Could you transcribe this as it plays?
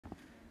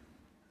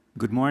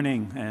Good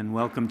morning and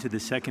welcome to the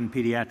second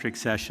pediatric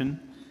session.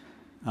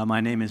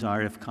 My name is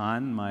Arif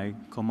Khan. My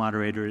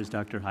co-moderator is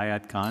Dr.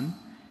 Hayat Khan.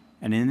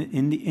 And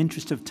in the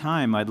interest of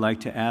time, I'd like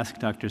to ask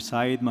Dr.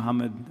 Syed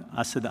Muhammad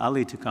Asad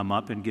Ali to come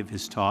up and give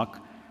his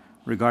talk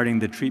regarding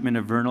the treatment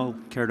of vernal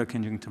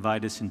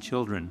keratoconjunctivitis in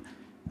children.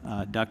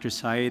 Dr.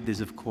 Syed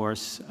is, of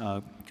course,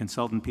 a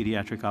consultant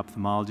pediatric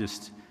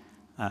ophthalmologist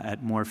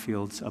at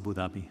Moorfields, Abu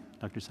Dhabi.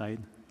 Dr. Syed.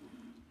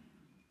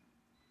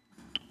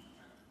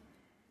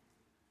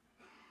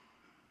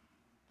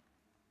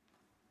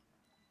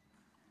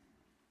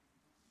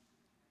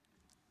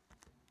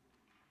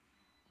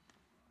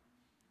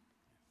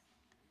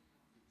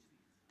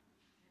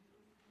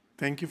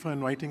 Thank you for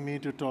inviting me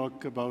to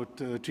talk about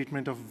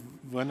treatment of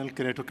vernal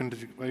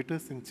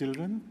keratoconjunctivitis in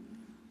children.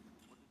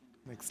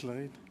 Next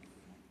slide.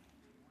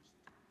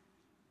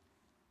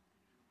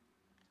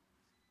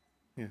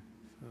 Yeah.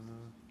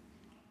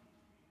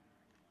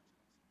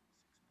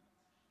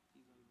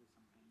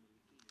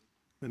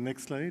 The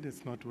next slide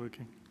is not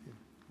working. Yeah,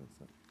 that's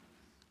that.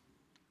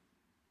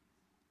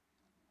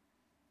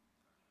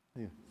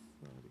 Yeah,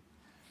 sorry.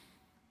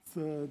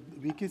 So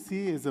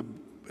VKC is a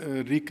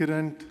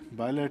recurrent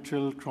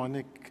bilateral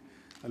chronic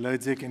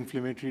allergic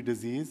inflammatory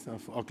disease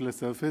of ocular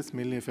surface,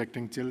 mainly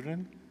affecting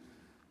children.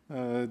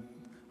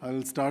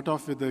 I'll start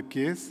off with a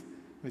case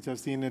which I've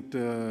seen at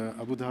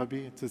Abu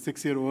Dhabi. It's a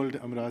 6-year-old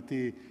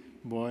Emirati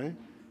boy,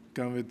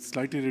 come with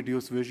slightly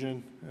reduced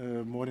vision,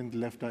 more in the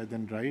left eye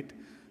than right,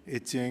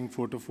 itching,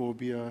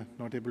 photophobia,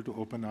 not able to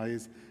open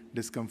eyes,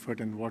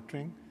 discomfort and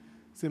watering.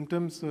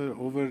 Symptoms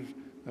over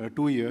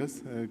 2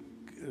 years,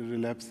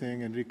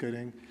 relapsing and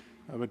recurring.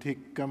 But he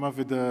come up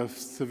with a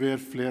severe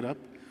flare-up.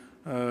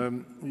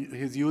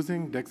 He's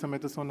using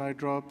dexamethasone eye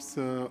drops,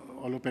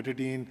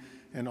 olopatadine,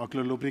 and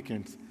ocular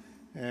lubricants,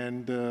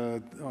 and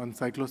on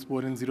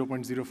cyclosporin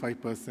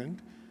 0.05%,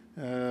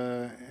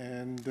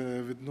 and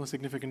with no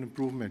significant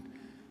improvement.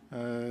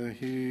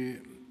 He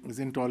is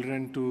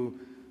intolerant to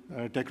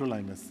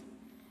tacrolimus.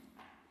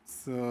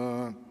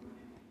 So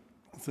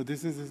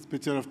this is his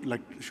picture of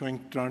showing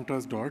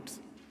Tranto's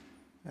dots.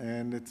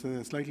 And it's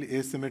a slightly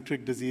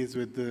asymmetric disease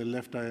with the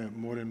left eye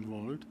more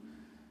involved.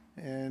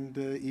 And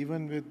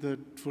even with the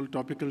full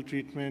topical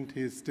treatment,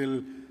 he's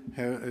still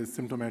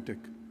symptomatic.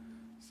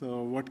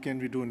 So what can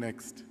we do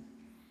next?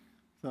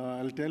 So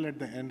I'll tell at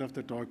the end of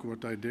the talk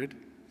what I did.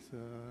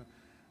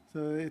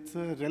 So it's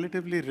a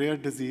relatively rare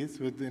disease.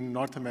 In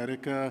North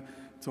America,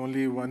 it's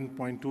only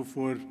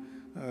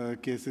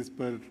 1.24 cases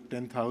per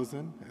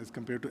 10,000 as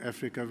compared to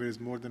Africa, where it's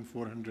more than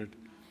 400.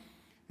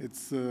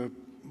 It's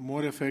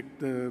more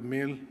affect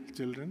male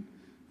children,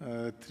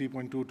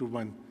 3.2 to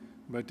 1.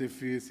 But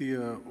if you see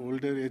an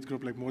older age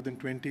group, like more than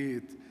 20,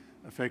 it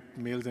affects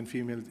males and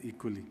females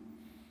equally.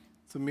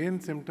 So main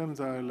symptoms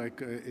are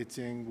like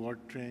itching,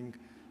 watering,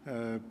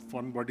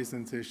 foreign body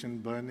sensation,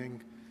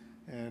 burning,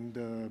 and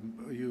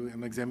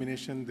in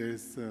examination,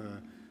 there's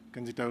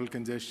conjunctival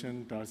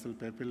congestion, tarsal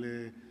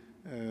papillae,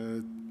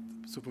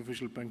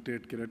 superficial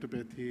punctate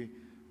keratopathy,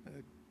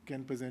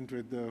 can present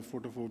with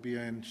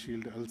photophobia and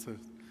shield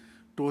ulcers.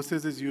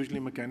 Ptosis is usually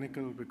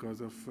mechanical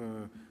because of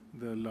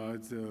the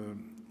large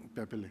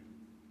papillae.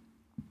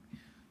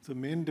 So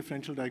main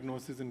differential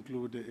diagnoses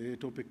include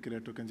atopic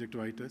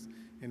keratoconjunctivitis,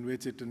 in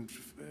which it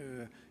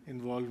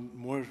involves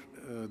more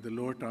the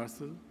lower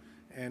tarsal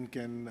and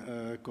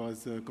can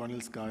cause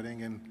corneal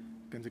scarring and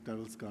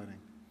conjunctival scarring.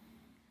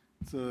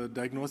 So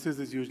diagnosis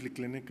is usually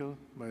clinical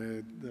by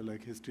the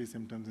history,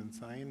 symptoms, and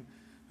sign.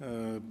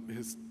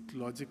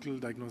 Histological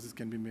diagnosis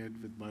can be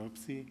made with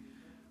biopsy.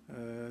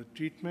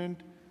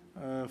 Treatment,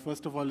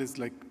 first of all, is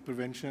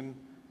prevention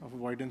of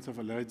avoidance of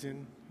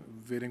allergen,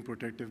 wearing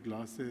protective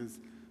glasses,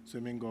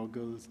 swimming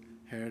goggles,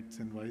 hats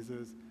and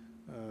visors,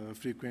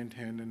 frequent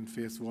hand and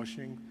face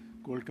washing,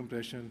 cold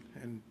compression,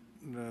 and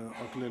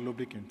ocular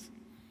lubricants.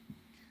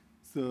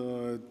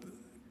 So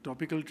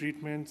topical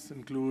treatments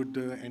include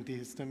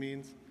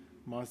antihistamines,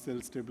 mast cell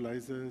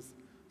stabilizers,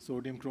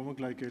 sodium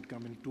chromoglycate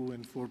come in 2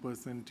 and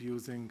 4%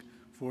 using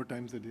 4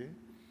 times a day.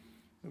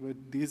 But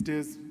these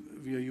days,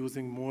 we are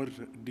using more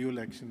dual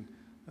action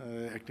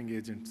acting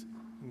agents,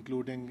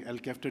 including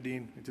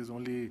L-caftadine, which is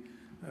only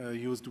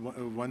used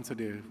once a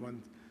day,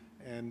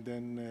 and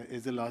then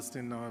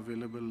isolastin now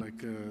available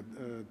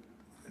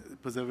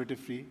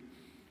preservative-free.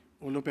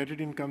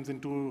 Olopatadine comes in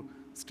 2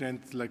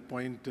 strengths, like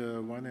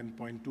 0.1 and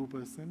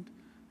 0.2%,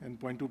 and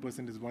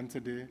 0.2% is once a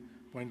day,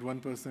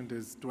 0.1%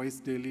 is twice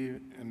daily,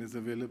 and is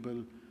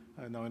available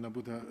now in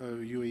Abu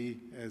Dhabi, UAE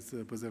as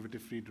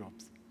preservative-free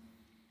drops.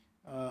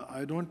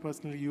 I don't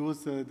personally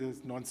use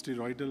this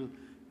non-steroidal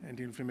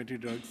anti-inflammatory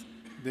drugs.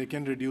 They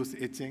can reduce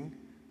itching,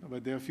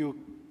 but there are few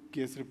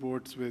case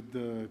reports with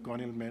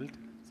corneal melt,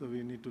 so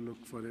we need to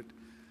look for it.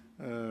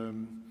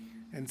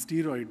 And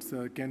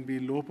steroids can be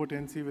low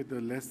potency with the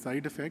less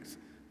side effects,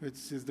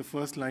 which is the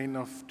first line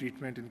of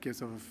treatment in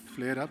case of a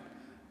flare-up,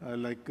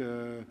 like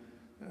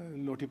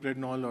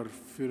loteprednol or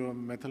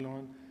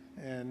furometholone.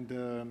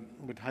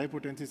 But high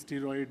potency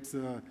steroids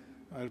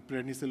are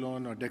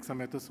prednisolone or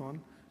dexamethasone,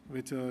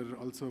 which are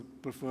also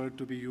preferred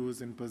to be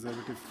used in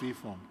preservative-free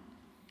form.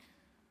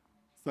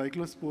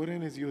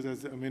 Cyclosporin is used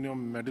as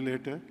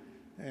immunomodulator,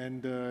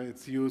 and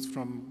it's used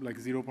from like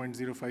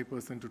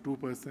 0.05% to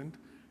 2%.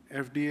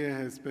 FDA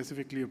has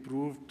specifically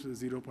approved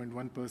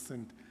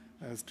 0.1%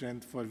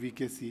 strength for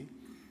VKC,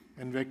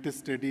 and vector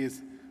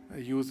studies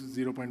use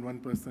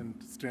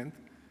 0.1% strength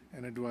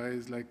and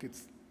advise like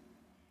it's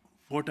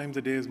 4 times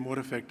a day is more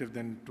effective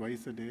than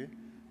twice a day,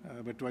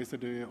 but twice a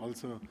day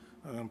also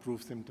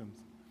improves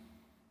symptoms.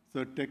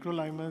 So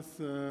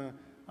tacrolimus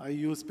I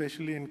use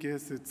specially in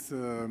case it's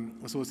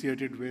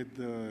associated with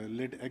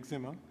lid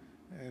eczema,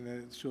 and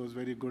it shows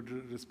very good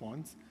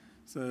response.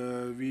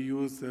 So we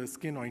use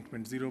skin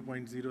ointment,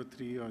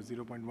 0.03 or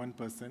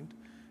 0.1%,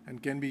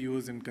 and can be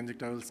used in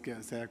conjunctival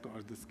sac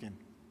or the skin.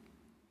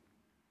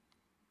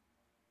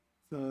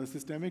 So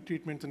systemic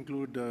treatments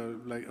include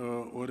like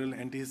oral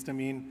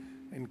antihistamine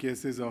in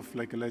cases of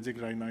like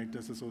allergic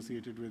rhinitis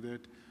associated with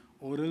it.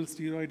 Oral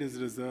steroid is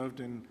reserved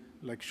in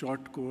like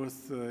short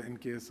course in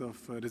case of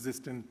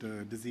resistant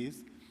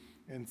disease.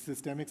 And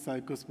systemic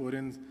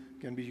cyclosporins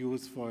can be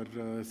used for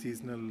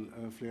seasonal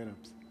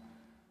flare-ups.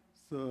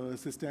 So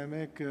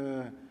systemic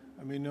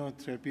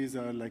immunotherapies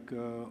are like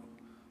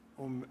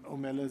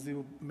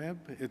omalizumab.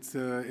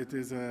 It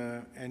is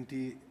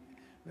anti-IgE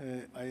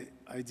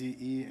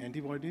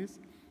antibodies,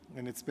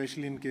 and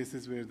especially in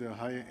cases where the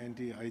high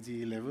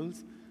anti-IgE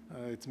levels.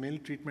 It's mainly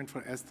treatment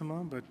for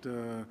asthma, but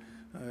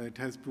it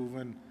has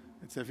proven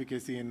its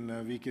efficacy in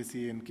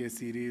VKC and case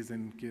series,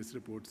 and case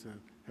reports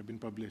have been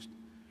published.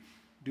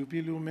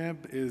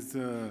 Dupilumab is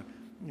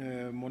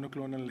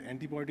monoclonal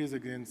antibodies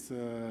against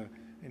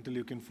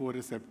interleukin-4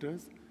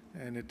 receptors,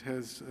 and it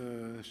has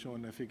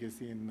shown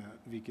efficacy in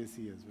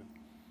VKC as well.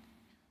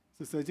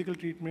 So surgical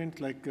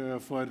treatment, like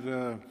for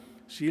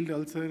shield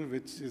ulcer,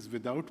 which is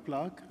without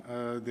plaque,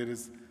 there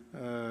is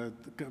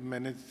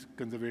managed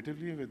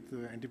conservatively with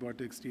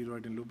antibiotics,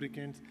 steroid, and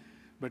lubricants.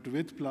 But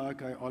with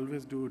plaque, I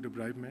always do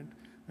debridement,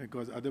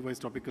 because otherwise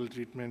topical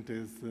treatment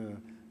is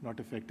not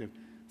effective.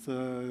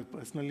 So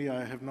personally,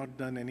 I have not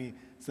done any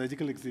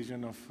surgical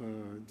excision of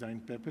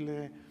giant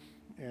papillae.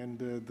 And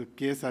the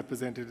case I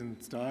presented in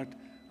start,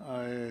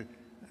 I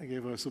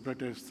gave a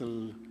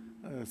supratarsal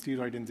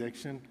steroid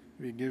injection.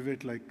 We give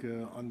it like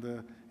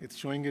it's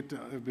showing it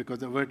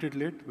because averted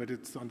lid, but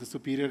it's on the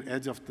superior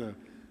edge of the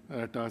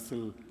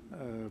tarsal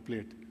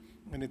plate.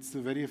 And it's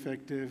very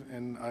effective,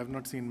 and I have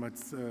not seen much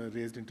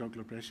raised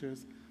intraocular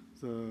pressures.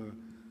 So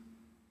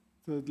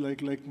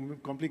like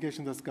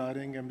complications are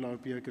scarring,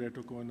 amblyopia,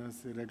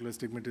 keratoconus, irregular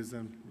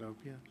stigmatism,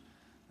 myopia,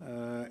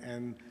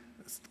 and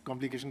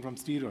complication from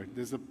steroid.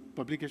 There's a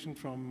publication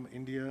from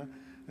India.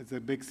 It's a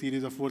big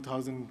series of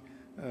 4,000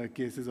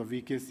 cases of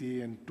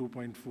VKC, and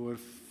 2.4%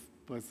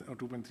 or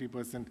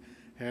 2.3%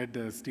 had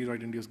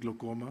steroid-induced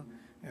glaucoma,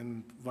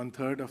 and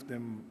 1/3 of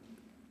them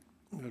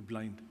were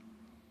blind.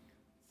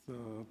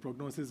 So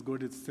prognosis is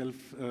good. It's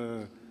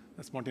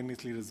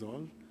spontaneously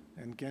resolved,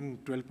 and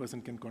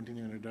 12% can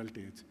continue in adult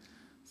age.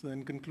 So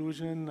in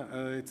conclusion,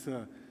 it's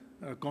a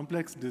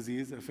complex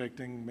disease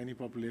affecting many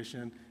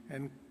populations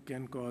and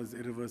can cause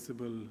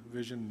irreversible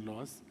vision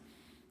loss.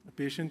 The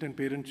patient and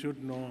parent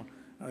should know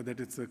that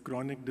it's a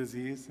chronic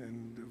disease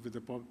and with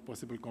a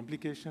possible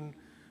complication.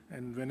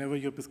 And whenever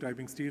you're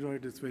prescribing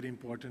steroid, it's very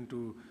important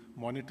to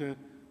monitor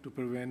to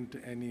prevent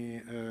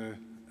any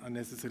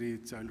unnecessary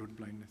childhood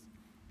blindness.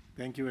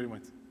 Thank you very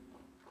much.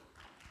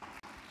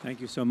 Thank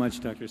you so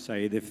much, Dr.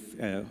 Saeed. If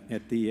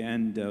at the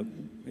end,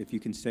 if you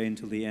can stay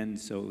until the end,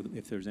 so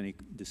if there's any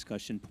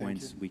discussion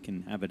points, we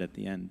can have it at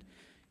the end.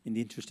 In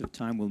the interest of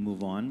time, we'll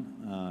move on,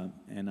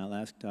 and I'll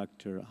ask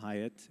Dr.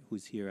 Hyatt,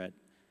 who's here at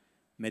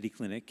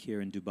MediClinic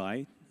here in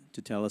Dubai,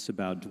 to tell us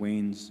about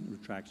Duane's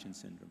retraction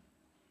syndrome.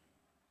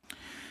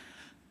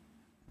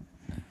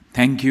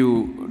 Thank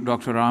you,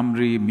 Dr.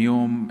 Amri,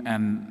 Myom,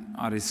 and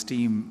our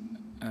esteemed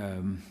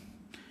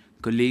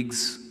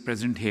colleagues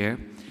present here.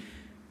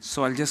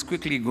 So I'll just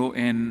quickly go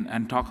in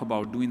and talk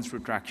about Duane's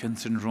retraction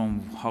syndrome,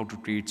 how to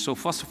treat. So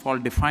first of all,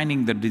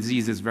 defining the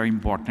disease is very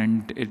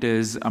important. It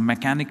is a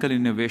mechanical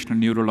innervational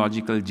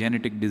neurological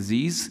genetic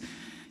disease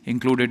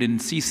included in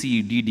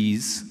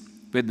CCDDs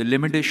with the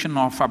limitation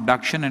of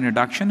abduction and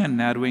adduction and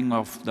narrowing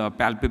of the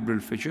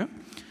palpebral fissure.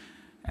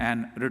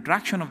 And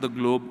retraction of the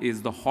globe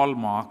is the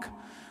hallmark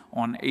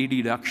on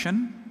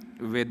adduction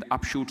with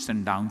upshoots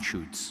and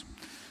downshoots.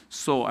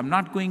 So I'm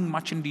not going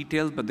much in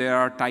detail, but there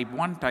are type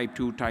 1, type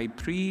 2, type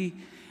 3,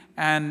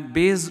 and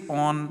based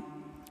on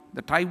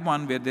the type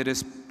 1 where there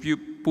is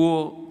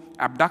poor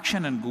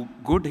abduction and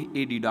good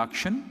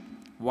adduction,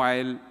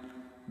 while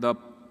the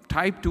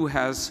type 2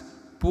 has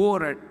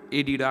poor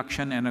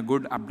adduction and a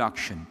good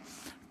abduction.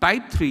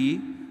 Type 3,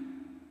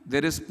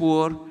 there is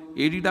poor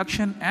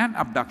adduction and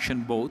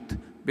abduction both,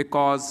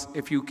 because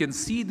if you can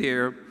see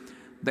there,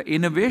 the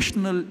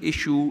innervational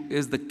issue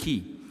is the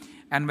key.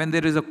 And when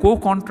there is a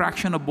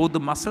co-contraction of both the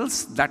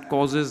muscles, that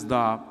causes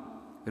the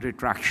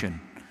retraction.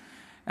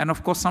 And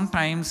of course,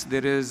 sometimes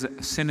there is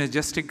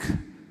synergistic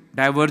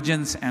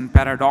divergence and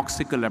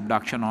paradoxical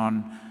abduction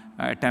on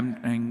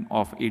attempting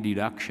of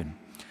adduction.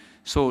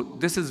 So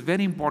this is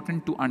very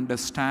important to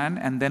understand,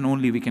 and then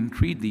only we can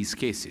treat these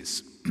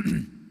cases.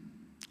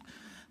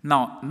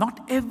 Now,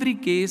 not every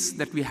case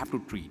that we have to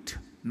treat.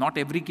 Not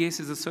every case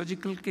is a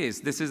surgical case.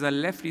 This is a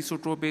left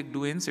esotropic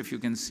doens. If you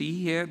can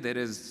see here, there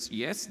is,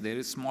 yes, there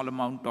is small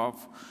amount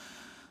of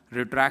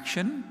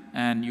retraction,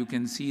 and you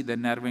can see the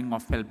nerving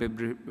of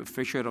palpebral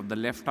fissure of the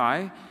left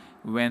eye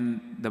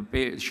when the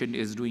patient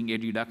is doing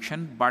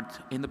adduction. But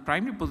in the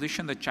primary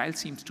position, the child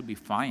seems to be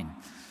fine.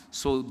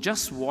 So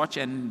just watch,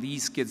 and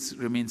these kids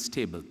remain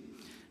stable.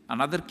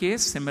 Another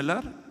case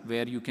similar,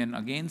 where you can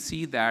again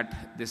see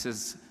that this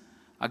is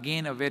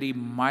again a very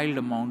mild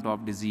amount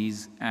of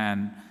disease,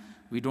 and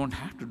we don't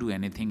have to do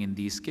anything in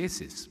these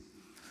cases.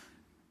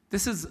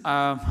 This is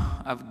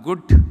a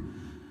good,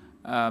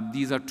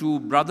 these are two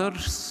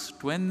brothers,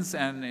 twins,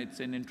 and it's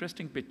an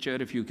interesting picture.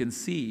 If you can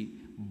see,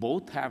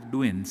 both have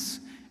twins,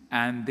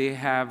 and they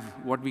have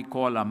what we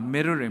call a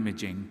mirror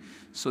imaging.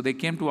 So they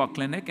came to our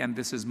clinic, and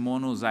this is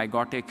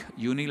monozygotic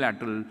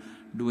unilateral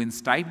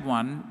Duens type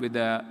 1 with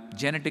a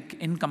genetic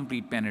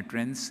incomplete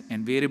penetrance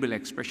and variable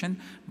expression.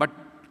 But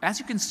as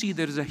you can see,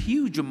 there is a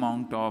huge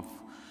amount of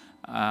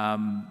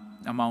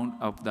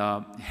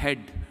the head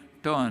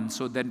turn,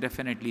 so then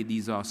definitely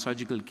these are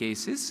surgical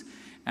cases.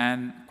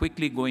 And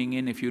quickly going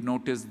in, if you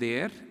notice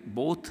there,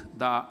 both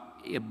the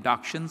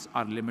abductions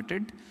are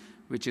limited,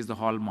 which is the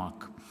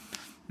hallmark.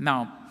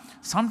 Now,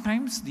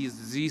 sometimes these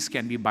disease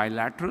can be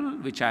bilateral,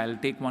 which I'll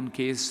take one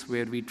case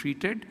where we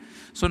treated.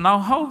 So now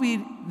how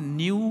we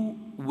new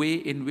way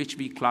in which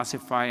we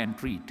classify and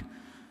treat?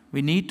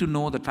 We need to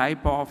know the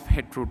type of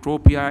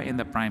heterotropia in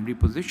the primary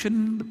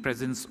position, the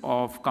presence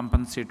of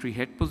compensatory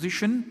head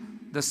position,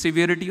 the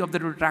severity of the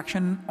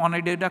retraction on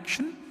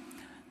adduction,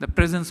 the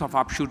presence of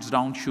upshoots,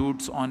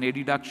 downshoots on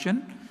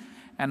adduction,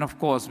 and of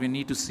course, we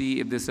need to see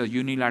if this is a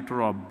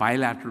unilateral or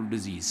bilateral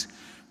disease.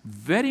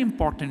 Very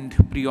important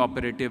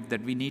preoperative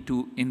that we need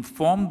to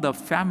inform the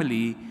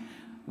family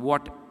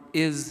what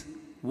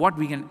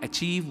we can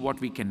achieve, what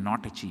we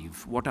cannot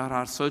achieve, what are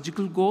our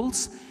surgical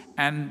goals,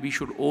 and we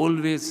should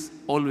always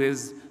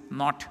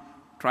not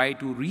try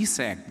to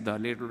resect the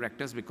lateral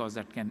rectus, because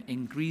that can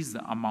increase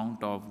the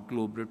amount of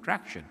globe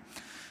retraction.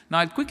 Now,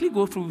 I'll quickly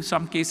go through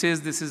some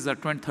cases. This is a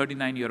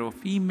 39-year-old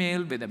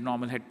female with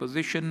abnormal head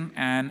position,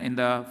 and in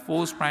the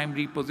forced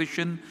primary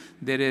position,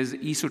 there is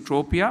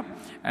esotropia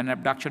and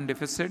abduction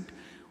deficit.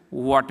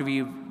 What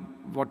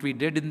we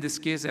did in this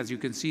case, as you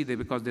can see there,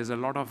 because there's a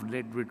lot of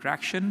lead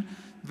retraction,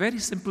 very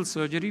simple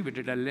surgery. We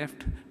did a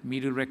left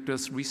medial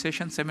rectus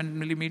recession, 7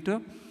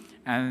 millimeter,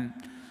 and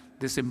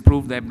this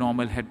improved the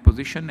abnormal head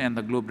position and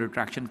the globe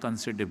retraction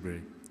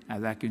considerably.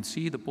 As I can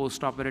see, the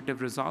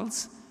post-operative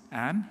results.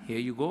 And here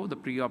you go, the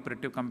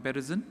preoperative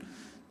comparison.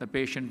 The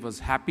patient was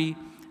happy,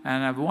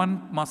 and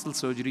one muscle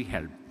surgery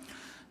helped.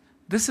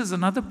 This is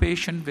another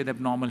patient with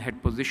abnormal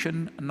head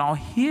position. Now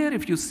here,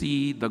 if you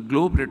see, the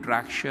globe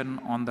retraction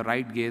on the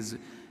right gaze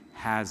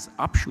has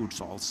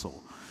upshoots also.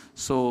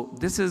 So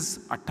this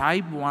is a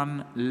type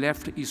 1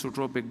 left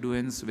esotropic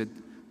Duens with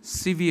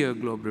severe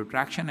globe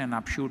retraction and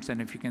upshoots. And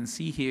if you can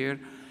see here,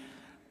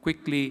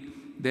 quickly,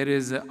 there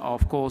is,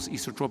 of course,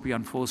 esotropia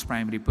on forced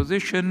primary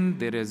position,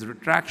 there is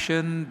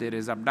retraction, there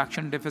is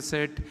abduction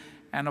deficit,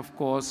 and of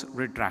course,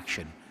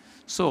 retraction.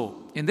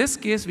 So, in this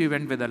case, we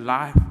went with a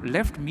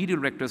left medial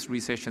rectus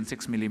recession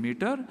 6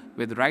 millimeter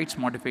with Wright's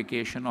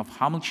modification of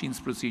Hamilton's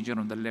procedure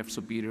on the left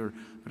superior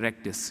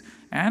rectus.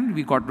 And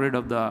we got rid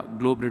of the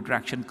globe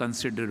retraction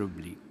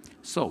considerably.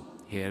 So,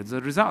 here's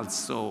the results.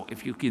 So,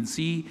 if you can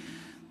see,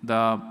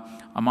 the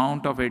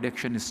amount of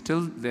adduction is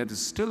still, there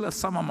is still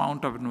some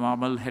amount of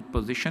normal head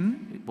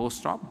position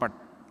post-op, but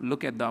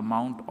look at the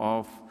amount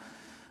of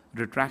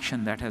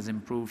retraction that has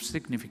improved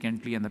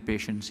significantly, and the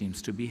patient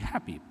seems to be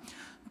happy.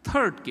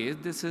 Third case,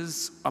 this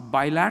is a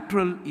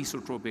bilateral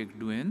esotropic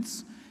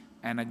Duens,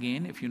 and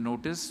again, if you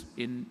notice,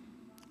 in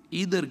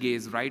either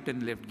gaze, right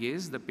and left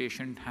gaze, the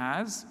patient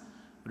has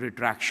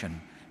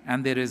retraction,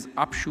 and there is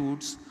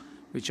upshoots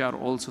which are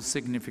also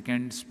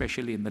significant,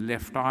 especially in the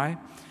left eye.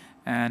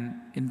 And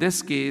in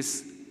this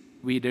case,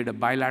 we did a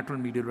bilateral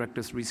medial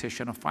rectus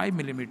recession of 5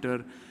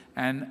 millimeter,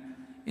 and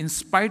in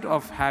spite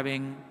of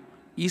having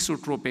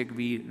esotropic,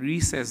 we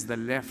recessed the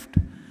left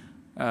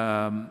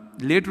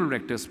lateral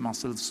rectus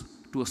muscles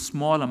to a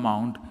small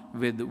amount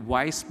with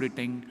Y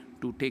splitting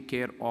to take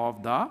care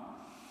of the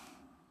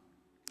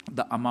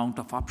amount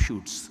of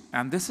upshoots.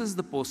 And this is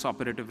the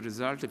post-operative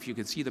result. If you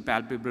can see, the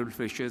palpebral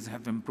fissures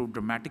have improved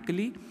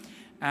dramatically.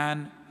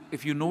 And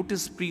if you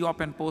notice pre-op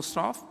and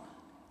post-op,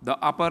 the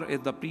upper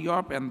is the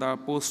pre-op and the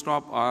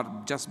post-op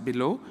are just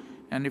below.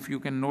 And if you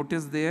can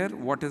notice there,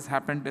 what has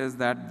happened is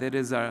that there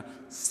is a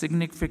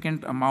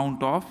significant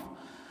amount of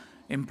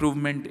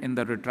improvement in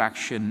the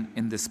retraction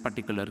in this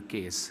particular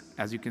case.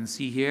 As you can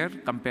see here,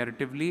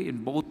 comparatively,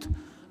 in both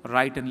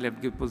right and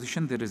left gaze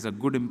position, there is a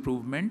good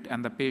improvement,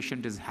 and the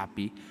patient is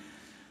happy.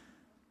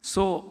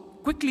 So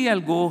quickly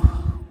I'll go,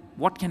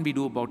 what can we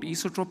do about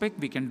esotropic?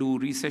 We can do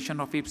recession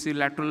of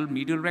ipsilateral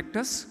medial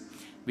rectus.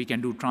 We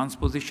can do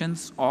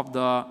transpositions of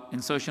the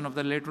insertion of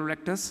the lateral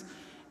rectus.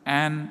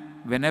 And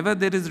whenever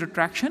there is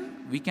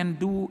retraction, we can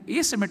do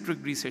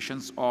asymmetric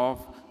recessions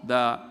of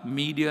the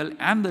medial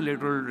and the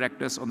lateral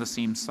rectus on the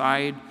same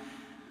side.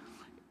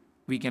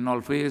 We can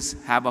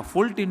always have a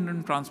full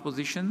tendon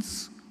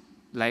transpositions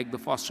like the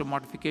Foster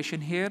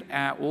modification here,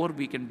 or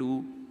we can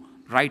do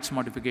Wright's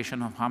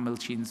modification of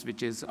Hamilton's,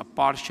 which is a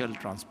partial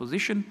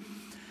transposition.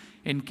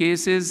 In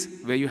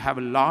cases where you have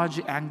a large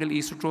angle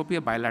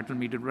esotropia, bilateral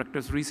medial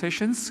rectus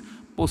recessions,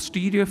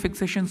 posterior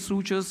fixation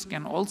sutures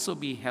can also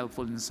be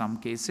helpful in some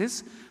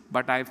cases,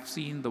 but I've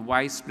seen the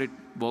Y split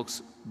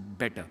works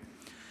better.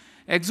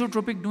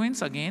 Exotropic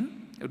doings,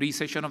 again,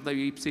 recession of the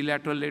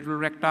ipsilateral lateral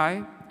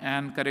recti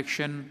and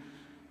correction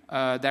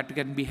that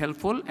can be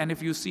helpful. And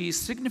if you see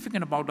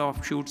significant amount of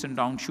offshoots and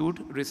downshoot,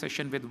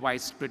 recession with Y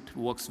split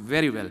works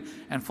very well.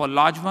 And for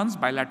large ones,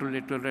 bilateral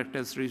lateral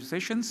rectus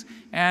recessions.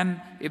 And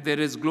if there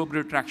is global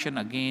retraction,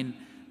 again,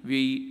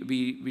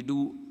 we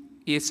do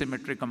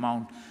asymmetric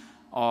amount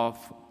of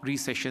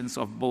recessions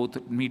of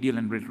both medial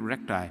and lateral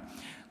recti.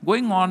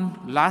 Going on,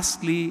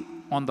 lastly,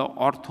 on the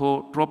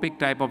orthotropic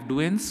type of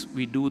doings,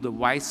 we do the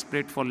Y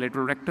split for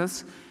lateral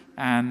rectus,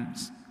 and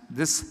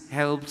this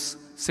helps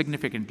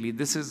significantly.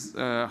 This is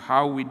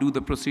how we do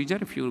the procedure.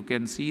 If you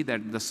can see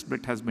that the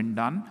split has been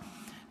done,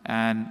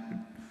 and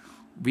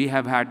we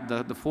have had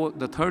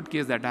the third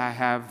case that I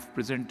have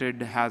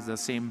presented has the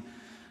same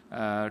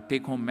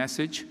take-home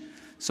message.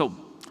 So,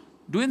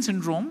 Duane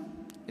syndrome,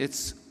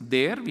 it's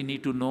there. We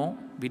need to know,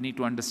 we need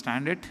to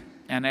understand it.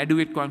 And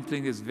adequate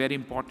counseling is very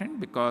important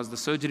because the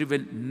surgery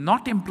will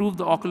not improve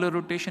the ocular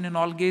rotation in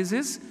all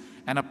cases,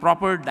 and a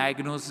proper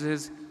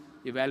diagnosis,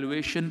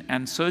 evaluation,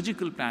 and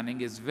surgical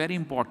planning is very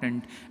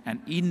important, and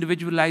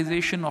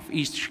individualization of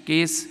each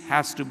case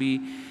has to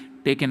be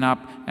taken up.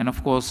 And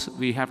of course,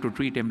 we have to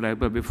treat employer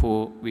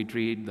before we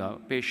treat the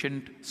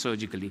patient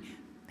surgically.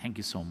 Thank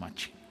you so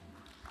much.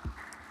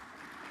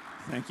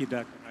 Thank you,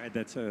 Dr. Hyat.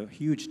 That's a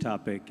huge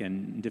topic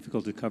and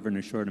difficult to cover in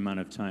a short amount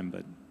of time,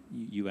 but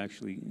you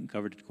actually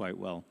covered it quite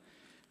well.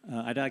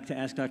 I'd like to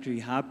ask Dr.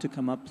 Ihab to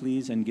come up,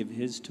 please, and give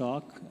his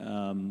talk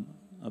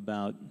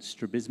about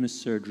strabismus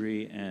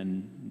surgery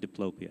and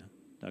diplopia.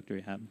 Dr.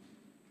 Ihab.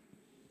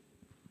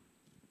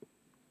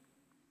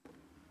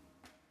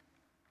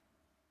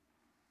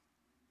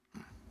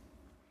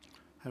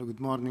 Hello, good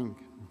morning.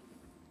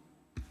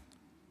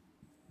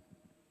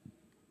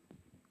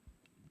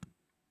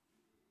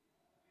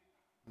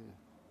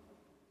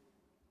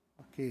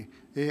 Okay,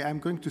 I'm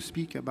going to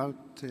speak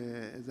about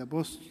the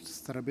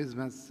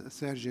post-strabismus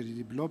surgery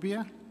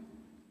diplopia.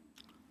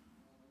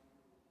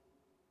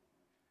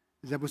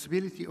 The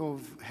possibility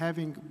of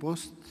having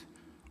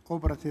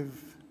post-operative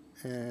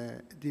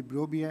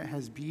diplopia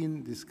has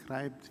been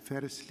described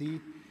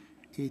firstly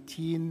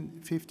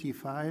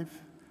 1855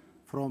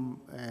 from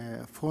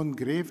von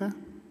Greve.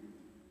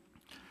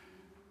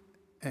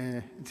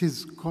 It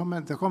is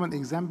the common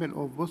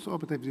example of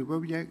post-operative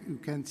diplopia you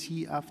can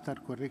see after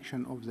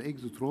correction of the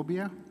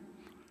exotropia,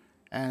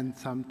 and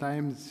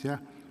sometimes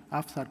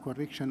after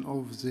correction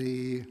of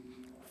the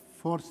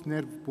fourth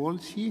nerve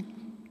palsy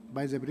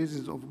by the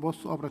presence of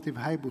post-operative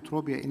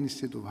hypotropia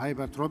instead of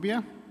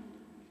hypertropia.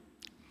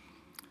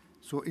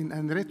 So in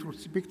a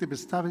retrospective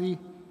study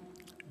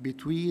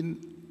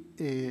between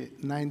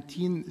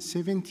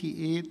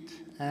 1978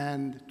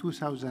 and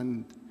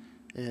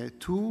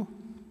 2002,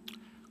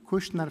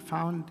 Kushner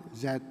found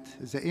that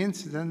the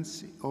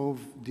incidence of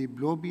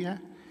diplopia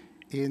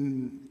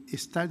in a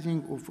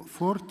studying of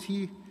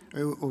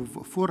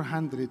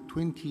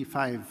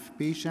 425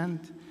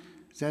 patients,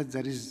 that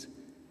there is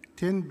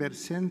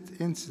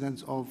 10%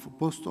 incidence of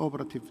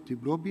post-operative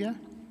diplopia.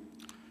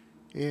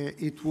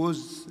 It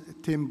was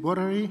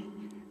temporary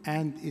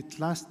and it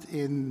lasted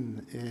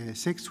in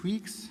 6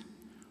 weeks.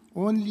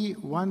 Only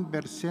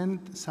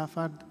 1%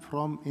 suffered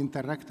from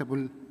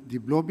interruptible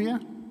diplopia.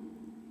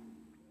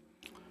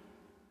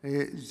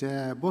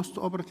 The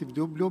post-operative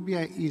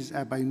diplopia is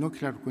a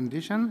binocular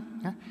condition.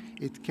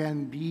 It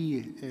can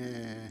be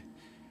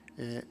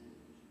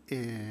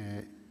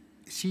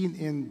seen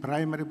in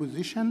primary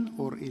position,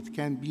 or it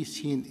can be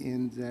seen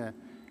in the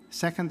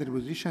secondary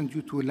position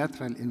due to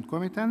lateral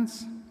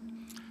concomitants.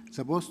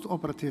 The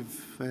post-operative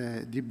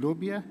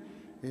diplopia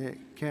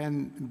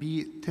can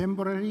be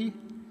temporary,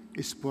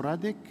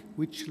 sporadic,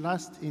 which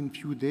lasts in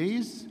few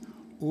days,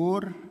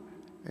 or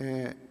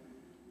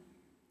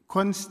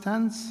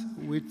constant,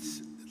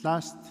 which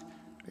lasts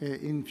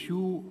in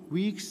few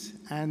weeks,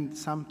 and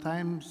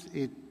sometimes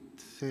it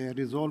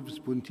resolves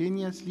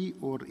spontaneously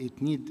or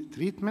it needs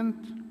treatment.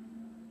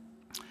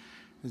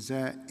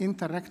 The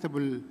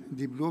interruptible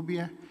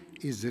diplopia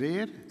is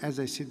rare. As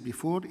I said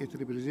before, it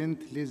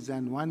represents less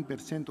than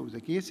 1% of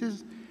the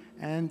cases,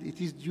 and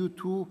it is due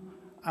to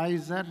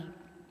either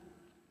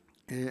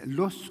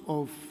loss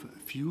of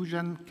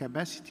fusion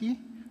capacity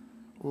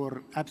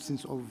or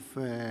absence of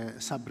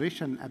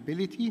suppression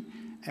ability,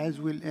 as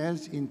well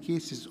as in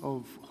cases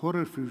of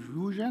horror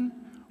fusion,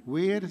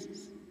 where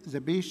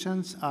the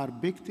patients are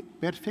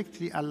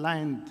perfectly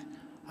aligned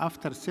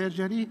after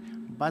surgery,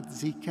 but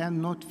they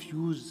cannot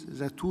fuse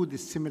the two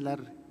dissimilar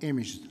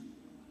images.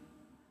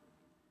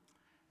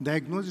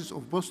 Diagnosis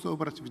of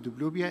postoperative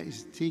diplopia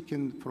is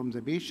taken from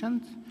the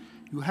patient.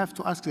 You have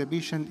to ask the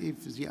patient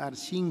if they are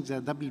seeing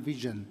the double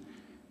vision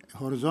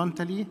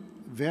horizontally,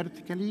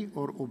 vertically,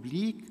 or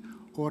oblique,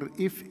 or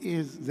if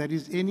there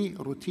is any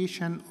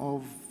rotation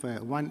of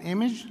one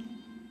image.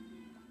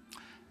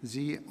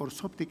 The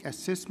orthoptic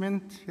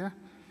assessment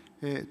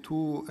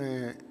to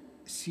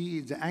see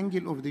the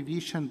angle of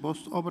deviation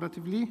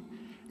post-operatively.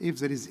 If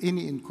there is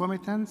any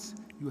concomitance,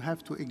 you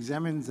have to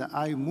examine the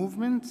eye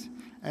movement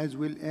as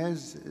well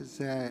as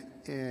the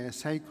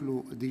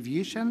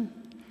cyclodeviation.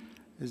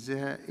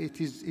 It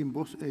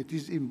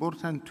is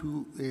important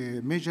to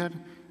measure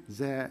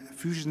the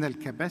fusional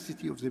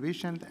capacity of the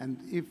patient and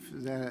if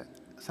the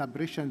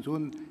suppression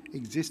zone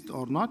exists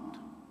or not.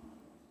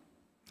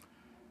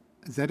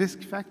 The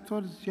risk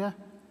factors,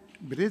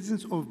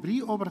 presence of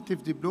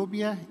preoperative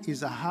diplopia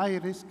is a high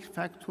risk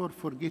factor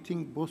for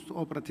getting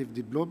postoperative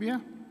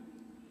diplopia.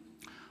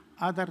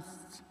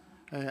 Others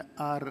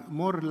are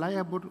more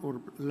liable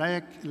or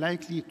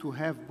likely to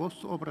have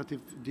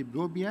postoperative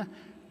diplopia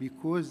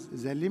because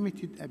the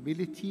limited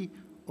ability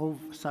of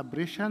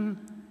suppression,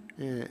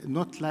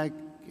 not like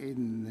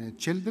in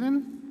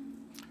children.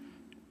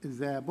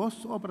 The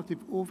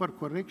postoperative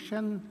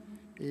overcorrection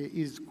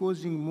is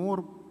causing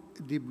more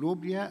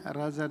diplopia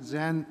rather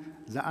than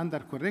the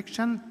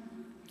undercorrection.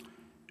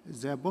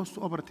 The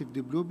postoperative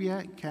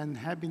diplopia can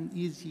happen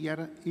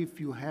easier if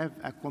you have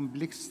a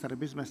complex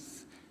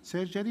strabismus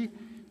surgery,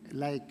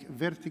 like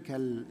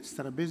vertical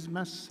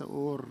strabismus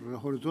or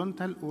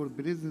horizontal, or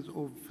presence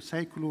of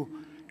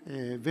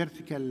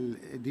cyclo-vertical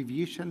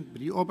deviation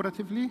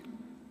preoperatively.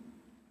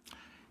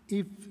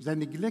 If the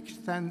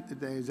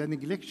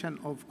neglection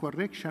of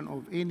correction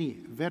of any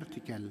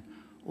vertical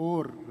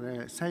or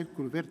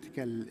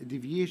cyclo-vertical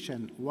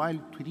deviation while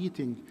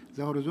treating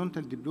the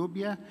horizontal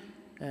diplopia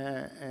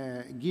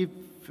give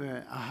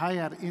a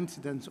higher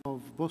incidence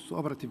of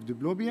postoperative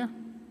diplopia.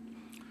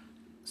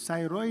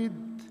 Thyroid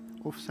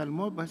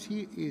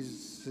ophthalmopathy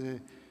is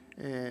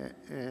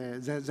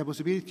the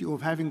possibility of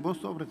having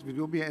postoperative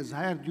diplopia is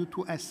higher due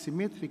to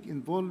asymmetric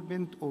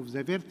involvement of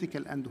the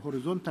vertical and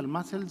horizontal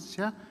muscles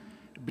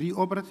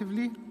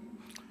preoperatively.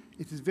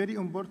 It is very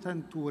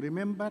important to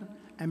remember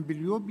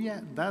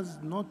amblyopia does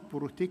not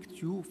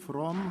protect you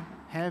from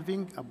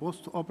having a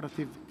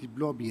postoperative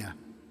diplopia.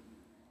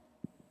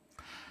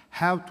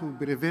 How to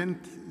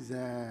prevent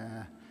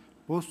the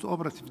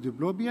postoperative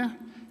diplopia?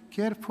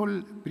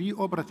 Careful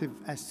preoperative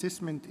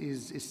assessment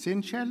is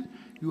essential.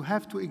 You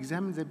have to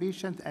examine the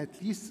patient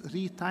at least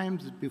 3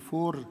 times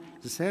before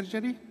the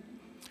surgery.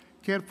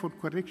 Careful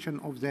correction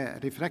of the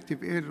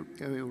refractive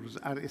errors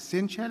are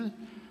essential.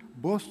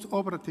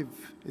 Postoperative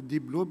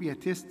diplopia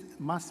test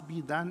must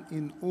be done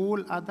in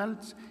all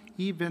adults,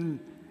 even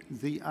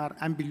they are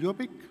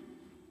amblyopic.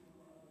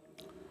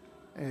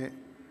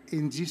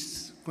 In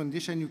this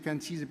condition, you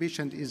can see the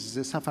patient is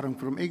suffering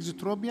from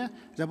exotropia.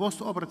 The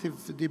postoperative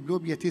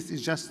diplopia test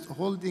is just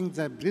holding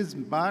the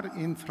prism bar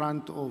in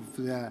front of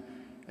the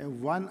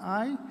one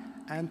eye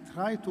and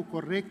try to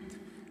correct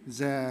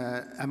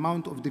the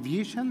amount of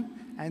deviation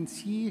and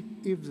see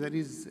if there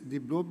is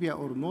diplopia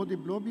or no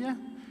diplopia.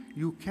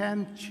 You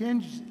can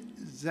change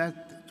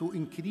that to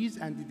increase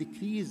and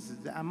decrease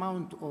the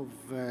amount of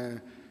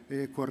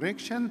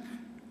correction,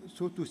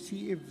 so to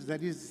see if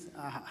there is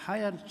a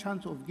higher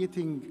chance of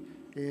getting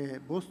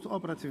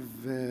postoperative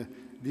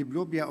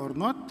diplopia or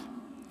not.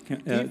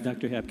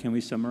 Dr. Happ, can we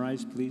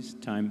summarize, please?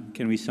 Time.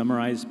 Can we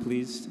summarize,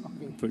 please,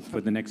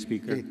 for the next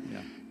speaker? Okay.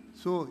 Yeah.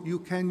 So you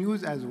can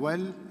use as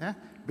well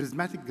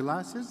prismatic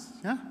glasses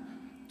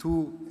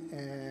to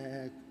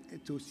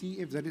see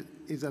if there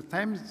is a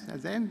time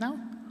at the end now.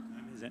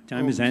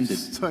 Time is ended.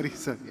 Sorry.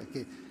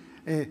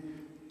 Okay.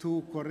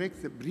 To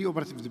correct the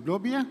preoperative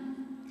diplopia,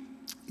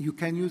 you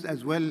can use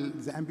as well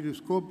the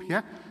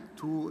amblyoscope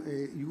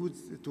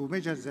to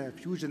measure the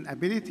fusion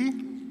ability.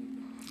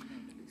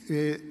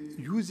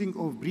 Using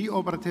of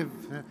preoperative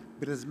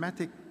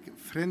prismatic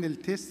Fresnel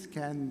tests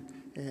can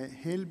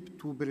help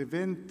to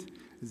prevent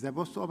the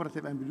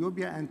postoperative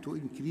amblyopia and to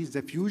increase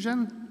the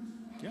fusion.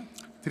 Yeah.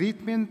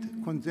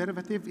 Treatment,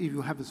 conservative. If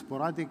you have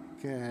sporadic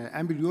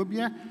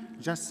amblyopia,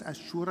 just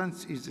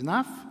assurance is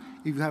enough.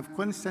 If you have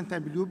constant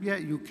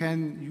amblyopia, you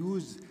can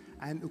use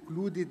an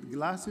occluded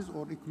glasses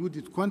or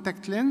occluded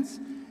contact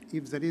lens.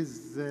 If there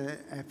is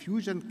a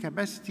fusion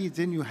capacity,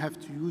 then you have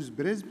to use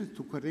prisms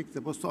to correct the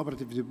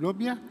postoperative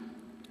diplopia.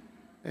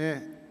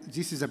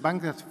 This is a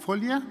Bankert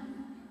folia,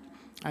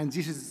 and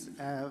this is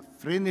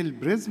Fresnel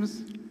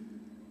prisms.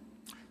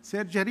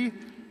 Surgery,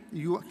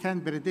 you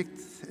can predict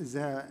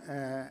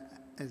the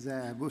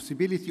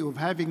possibility of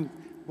having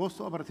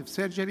postoperative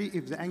surgery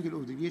if the angle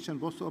of deviation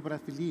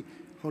postoperatively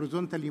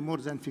horizontally more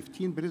than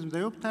 15 prism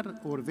diopter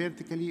or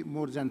vertically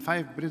more than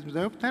 5 prism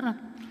diopter.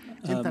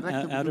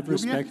 Out of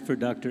respect for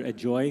Dr.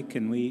 Ajoy,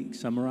 can we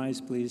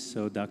summarize, please,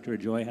 so Dr.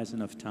 Ajoy has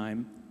enough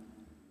time?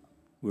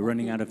 We're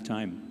running out of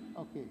time.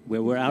 Okay.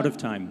 We're out of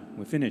time.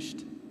 We're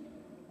finished.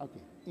 Okay.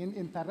 In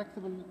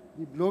interactable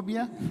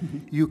diplopia,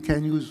 you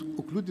can use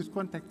occluded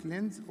contact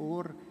lens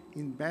or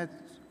in bad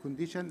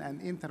condition an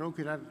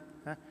intraocular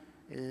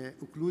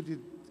occluded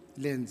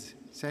lens.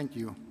 Thank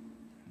you.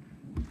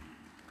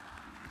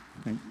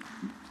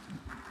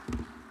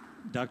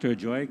 Dr.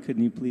 Ajoy, could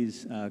you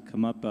please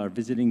come up? Our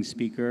visiting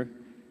speaker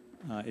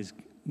is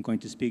going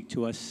to speak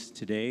to us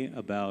today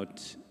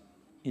about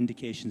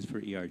indications for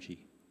ERG.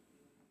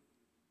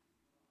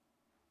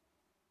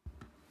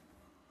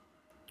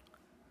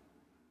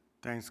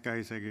 Thanks,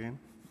 guys, again.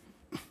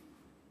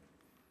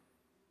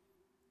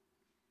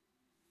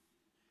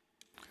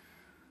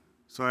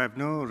 So I have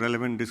no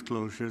relevant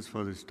disclosures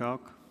for this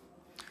talk.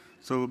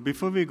 So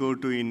before we go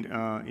to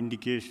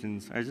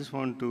indications, I just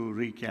want to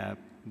recap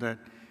that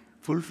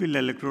full-field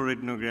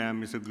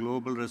electroretinogram is a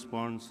global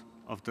response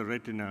of the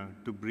retina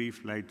to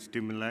brief light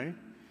stimuli,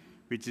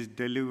 which is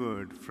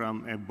delivered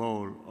from a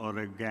ball or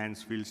a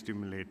Gans field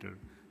stimulator,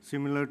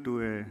 similar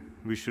to a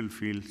visual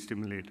field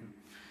stimulator.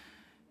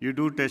 You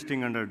do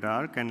testing under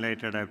dark and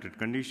light-adapted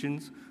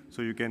conditions,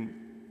 so you can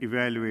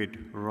evaluate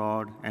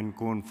rod and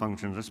cone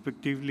function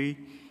respectively.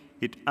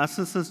 It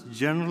assesses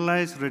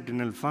generalized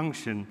retinal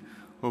function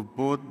of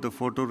both the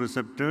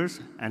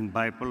photoreceptors and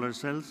bipolar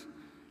cells,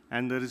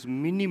 and there is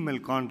minimal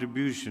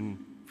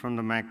contribution from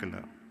the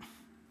macula.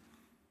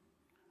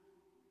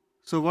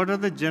 So what are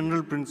the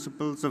general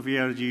principles of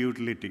ERG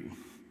utility?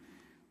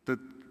 The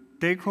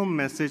take-home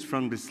message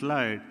from this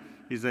slide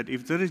is that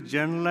if there is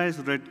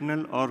generalized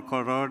retinal or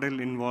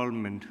choroidal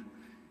involvement,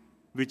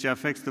 which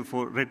affects the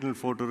retinal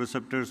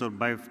photoreceptors or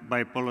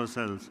bipolar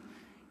cells,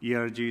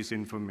 ERG is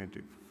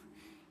informative.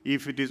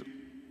 If it is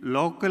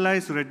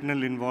localized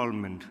retinal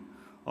involvement,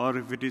 or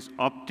if it is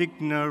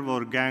optic nerve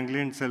or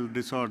ganglion cell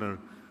disorder,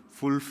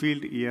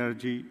 full-field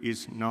ERG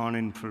is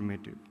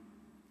non-informative.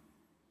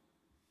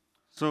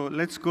 So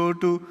let's go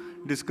to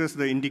discuss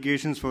the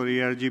indications for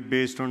ERG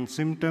based on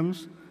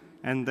symptoms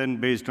and then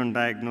based on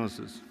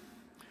diagnosis.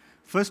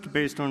 First,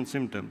 based on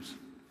symptoms.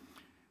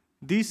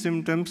 These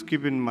symptoms,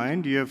 keep in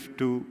mind, you have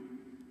to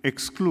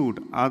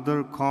exclude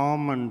other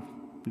common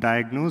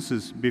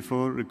diagnoses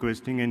before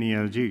requesting an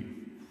ERG.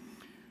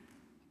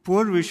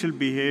 Poor visual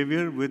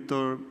behavior with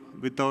or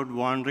without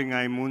wandering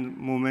eye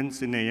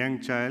movements in a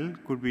young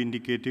child could be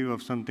indicative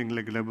of something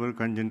like Leber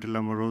congenital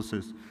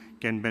amaurosis,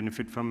 can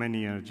benefit from an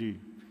ERG.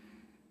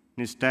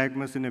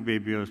 Nystagmus in a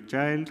baby or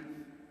child,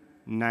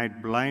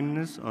 night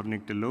blindness or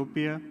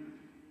nyctalopia,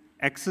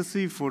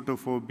 excessive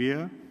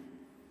photophobia,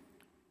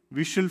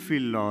 visual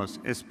field loss,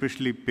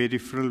 especially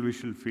peripheral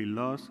visual field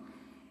loss,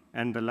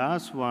 and the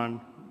last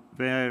one,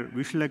 where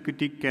visual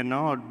acuity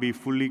cannot be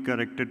fully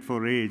corrected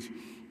for age,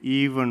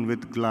 even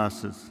with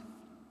glasses.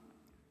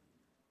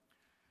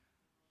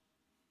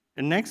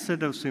 The next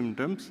set of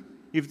symptoms,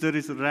 if there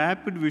is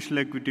rapid visual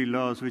acuity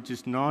loss which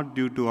is not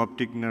due to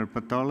optic nerve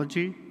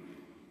pathology,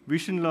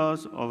 vision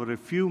loss over a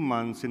few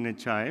months in a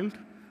child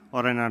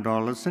or an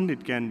adolescent,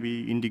 it can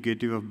be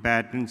indicative of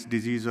Batten's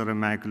disease or a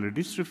macular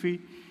dystrophy,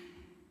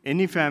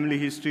 any family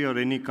history or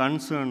any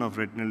concern of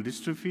retinal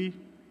dystrophy,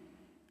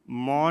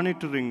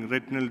 monitoring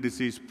retinal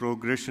disease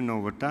progression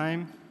over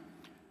time,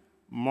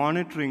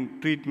 monitoring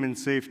treatment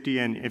safety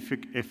and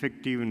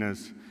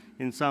effectiveness.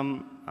 In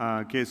some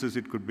cases,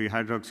 it could be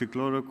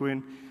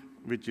hydroxychloroquine,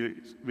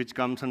 which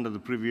comes under the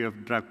purview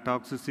of drug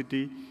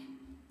toxicity.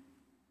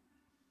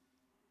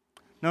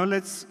 Now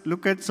let's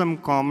look at some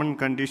common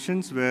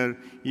conditions where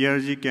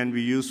ERG can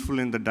be useful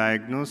in the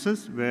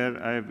diagnosis,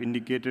 where I have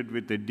indicated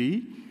with a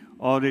D,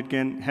 or it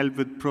can help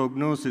with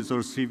prognosis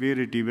or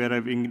severity, where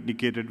I've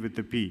indicated with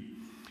a P.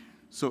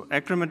 So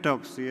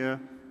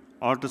achromatopsia,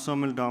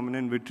 autosomal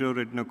dominant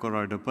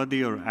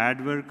vitreoretinochoroidopathy or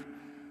ADVERC,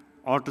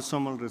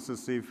 autosomal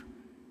recessive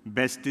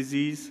Best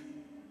disease,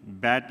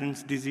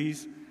 Batten's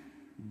disease,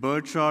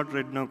 birdshot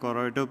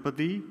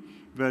retinochoroidopathy,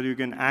 where you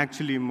can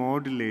actually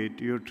modulate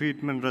your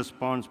treatment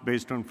response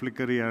based on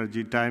flicker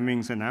ERG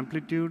timings and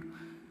amplitude,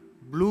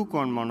 blue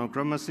cone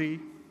monochromacy,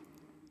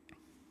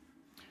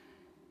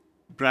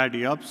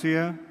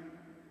 bradyopsia,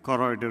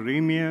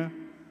 choroideremia,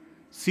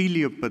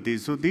 ciliopathy.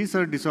 So these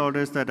are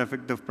disorders that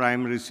affect the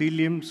primary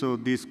cilium. So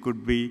these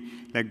could be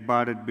like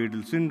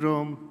Bardet-Biedl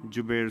syndrome,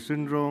 Joubert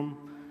syndrome,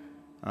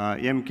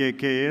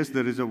 MKKS.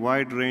 There is a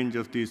wide range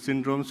of these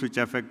syndromes which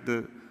affect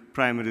the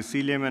primary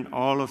cilium, and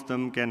all of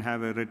them can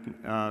have a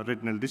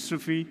retinal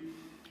dystrophy.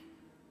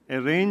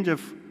 A range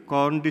of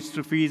cone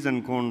dystrophies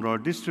and cone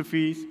rod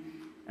dystrophies,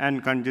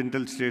 and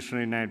congenital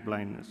stationary night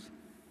blindness.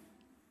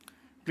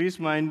 Please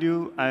mind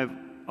you, I've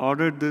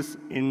ordered this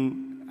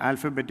in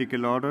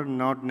alphabetical order,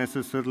 not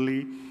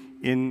necessarily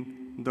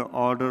in the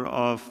order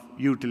of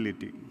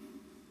utility.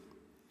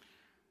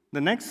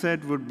 The next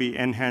set would be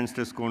enhanced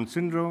as cone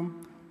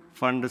syndrome,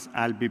 fundus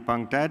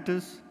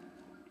albipunctatus,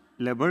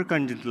 Leber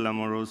congenital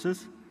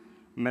amaurosis,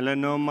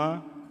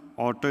 melanoma,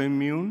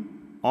 autoimmune,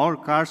 or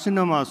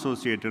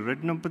carcinoma-associated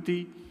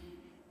retinopathy,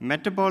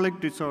 metabolic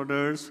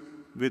disorders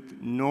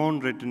with known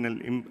retinal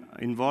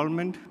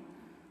involvement,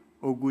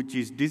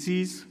 Oguchi's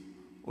disease,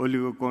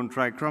 oligocone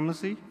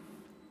trichromacy.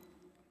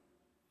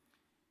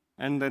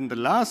 And then the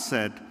last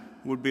set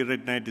would be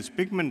retinitis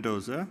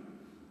pigmentosa,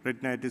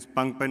 retinitis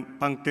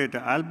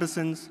punctata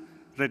albicans,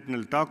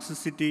 retinal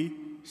toxicity,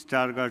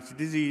 Stargardt's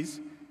disease,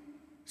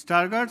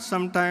 Stargardt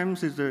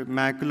sometimes is a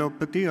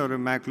maculopathy or a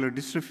macular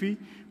dystrophy,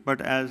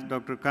 but as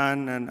Dr.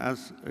 Khan and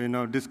us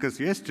discussed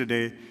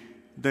yesterday,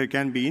 there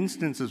can be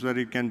instances where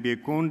it can be a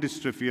cone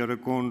dystrophy or a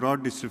cone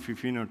rod dystrophy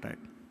phenotype.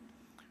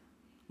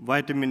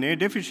 Vitamin A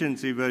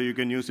deficiency, where you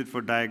can use it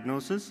for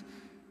diagnosis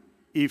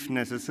if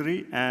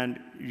necessary, and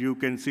you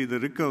can see the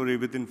recovery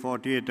within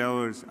 48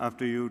 hours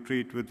after you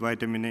treat with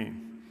vitamin A,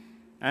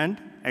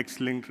 and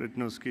X-linked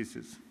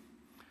retinoschisis.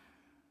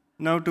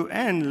 Now to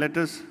end, let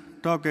us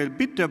talk a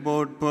bit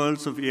about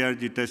pearls of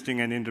ERG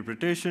testing and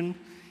interpretation.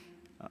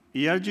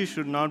 ERG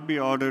should not be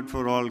ordered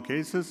for all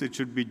cases. It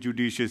should be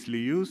judiciously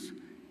used.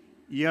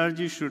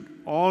 ERG should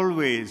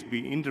always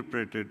be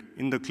interpreted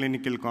in the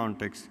clinical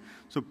context.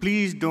 So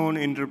please don't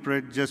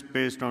interpret just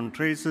based on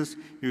traces.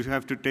 You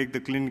have to take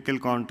the clinical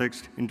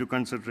context into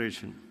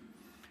consideration.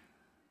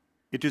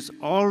 It is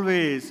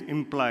always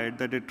implied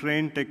that a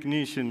trained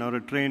technician or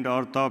a trained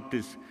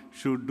orthoptist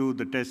should do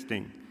the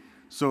testing.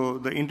 So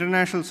the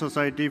International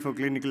Society for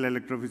Clinical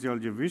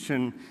Electrophysiology of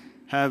Vision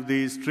have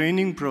these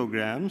training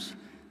programs,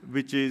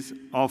 which is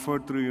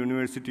offered through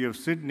University of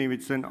Sydney,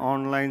 which is an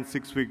online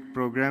 6-week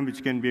program,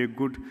 which can be a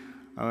good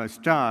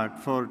start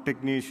for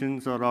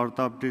technicians or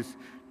orthoptists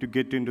to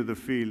get into the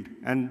field.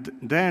 And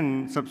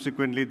then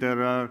subsequently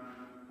there are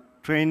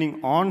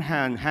training on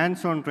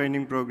hands-on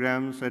training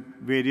programs at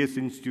various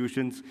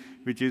institutions,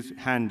 which is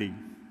handy.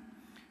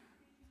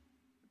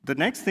 The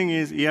next thing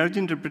is ERG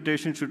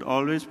interpretation should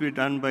always be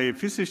done by a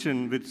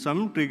physician with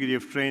some degree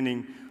of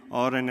training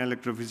or an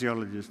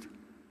electrophysiologist.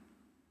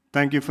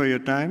 Thank you for your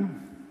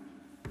time.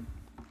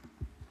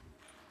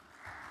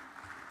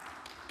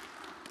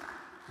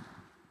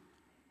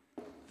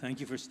 Thank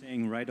you for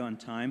staying right on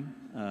time.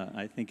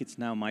 I think it's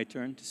now my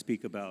turn to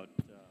speak about...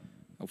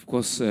 Of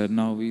course,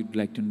 now we'd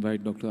like to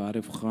invite Dr.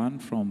 Arif Khan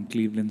from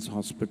Cleveland's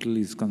Hospital.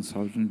 He's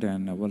consultant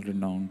and a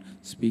well-renowned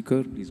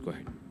speaker. Please go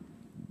ahead.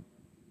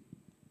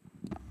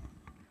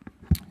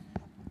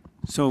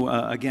 So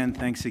again,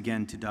 thanks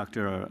again to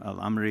Dr.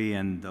 Al-Amri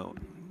and the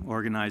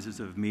organizers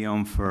of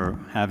MIOM for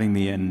having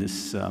me in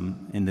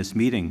this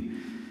meeting.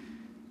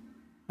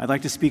 I'd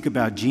like to speak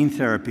about gene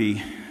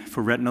therapy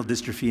for retinal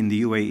dystrophy in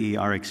the UAE,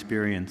 our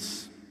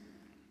experience.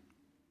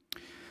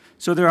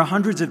 So there are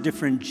hundreds of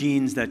different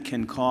genes that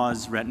can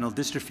cause retinal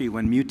dystrophy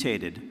when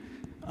mutated,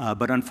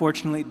 but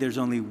unfortunately there's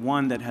only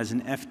one that has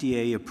an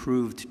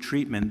FDA-approved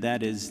treatment,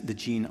 that is the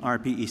gene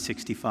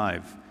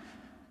RPE65.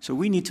 So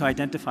we need to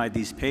identify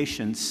these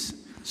patients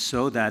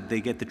so that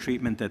they get the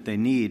treatment that they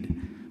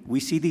need. We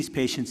see these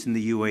patients in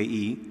the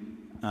UAE.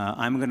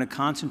 I'm going to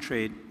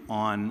concentrate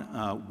on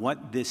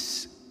what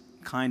this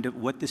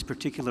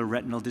particular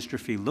retinal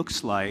dystrophy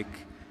looks like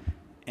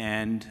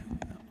and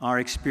our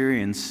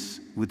experience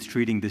with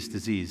treating this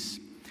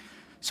disease.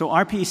 So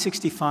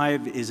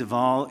RPE65 is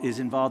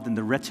involved in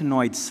the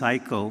retinoid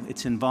cycle.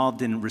 It's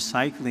involved in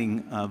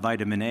recycling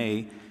vitamin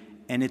A,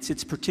 and it's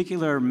its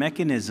particular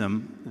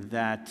mechanism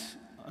that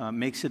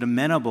makes it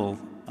amenable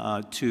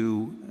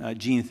to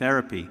gene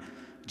therapy.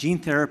 Gene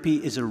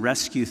therapy is a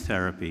rescue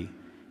therapy.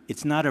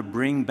 It's not a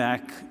bring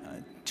back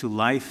to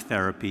life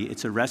therapy,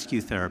 it's a rescue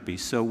therapy.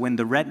 So when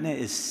the retina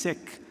is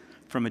sick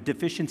from a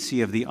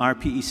deficiency of the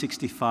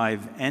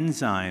RPE65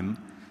 enzyme,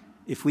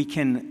 if we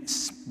can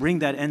bring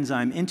that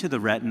enzyme into the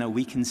retina,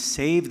 we can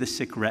save the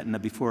sick retina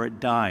before it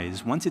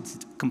dies. Once it's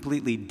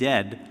completely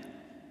dead,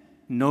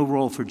 no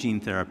role for gene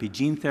therapy.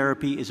 Gene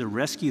therapy is a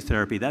rescue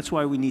therapy. That's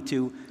why we need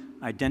to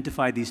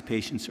identify these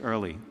patients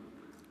early.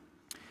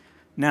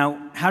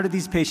 Now, how did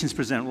these patients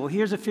present? Well,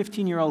 here's a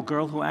 15-year-old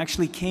girl who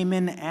actually came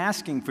in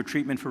asking for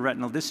treatment for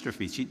retinal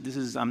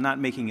dystrophy. I'm not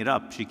making it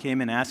up. She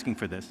came in asking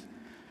for this.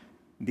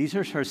 These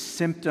are her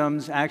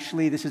symptoms.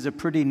 Actually, this is a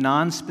pretty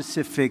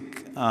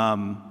nonspecific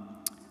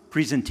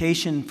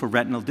presentation for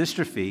retinal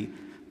dystrophy,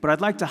 but I'd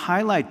like to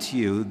highlight to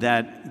you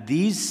that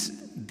these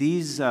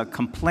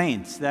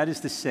complaints, that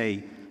is to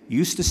say,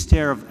 used to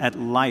stare at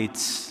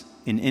lights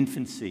in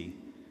infancy,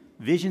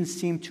 vision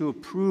seemed to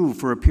improve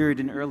for a period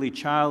in early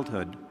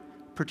childhood,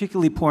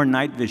 particularly poor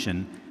night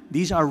vision.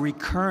 These are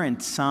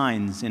recurrent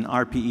signs in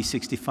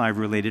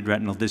RPE65-related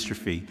retinal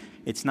dystrophy.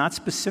 It's not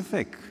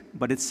specific,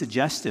 but it's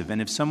suggestive,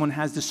 and if someone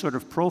has this sort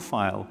of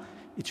profile,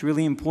 it's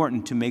really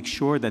important to make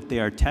sure that they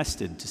are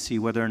tested to see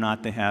whether or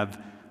not they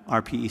have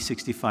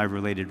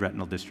RPE65-related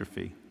retinal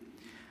dystrophy.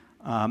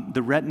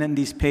 The retina in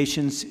these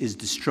patients is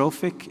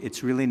dystrophic.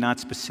 It's really not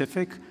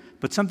specific,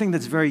 but something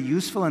that's very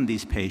useful in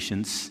these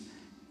patients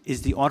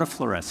is the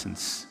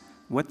autofluorescence.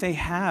 What they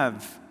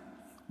have,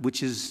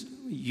 which is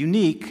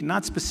unique,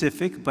 not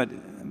specific, but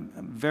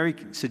very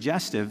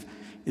suggestive,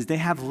 is they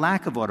have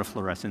lack of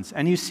autofluorescence.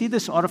 And you see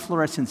this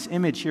autofluorescence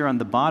image here on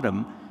the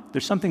bottom.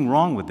 There's something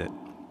wrong with it.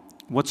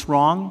 What's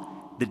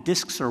wrong? The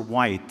discs are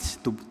white.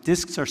 The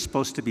discs are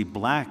supposed to be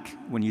black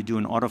when you do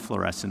an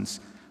autofluorescence.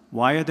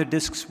 Why are the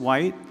discs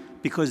white?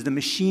 Because the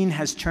machine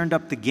has turned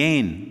up the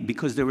gain,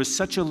 because there was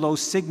such a low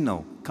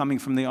signal coming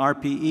from the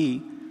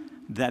RPE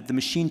that the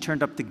machine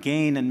turned up the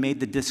gain and made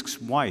the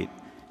discs white.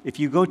 If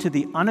you go to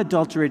the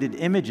unadulterated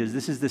images,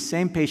 this is the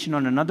same patient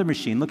on another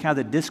machine. Look how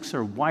the discs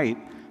are white,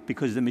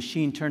 because the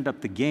machine turned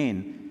up the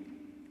gain.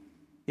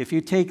 If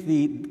you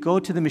go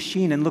to the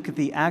machine and look at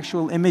the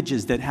actual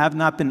images that have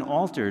not been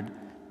altered,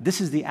 this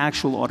is the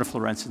actual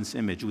autofluorescence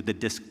image with the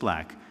disc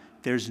black.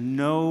 There's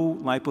no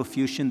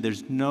lipofuscin,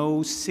 there's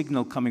no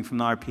signal coming from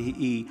the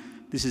RPE.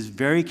 This is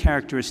very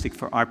characteristic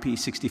for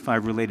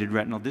RPE65-related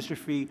retinal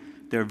dystrophy.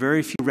 There are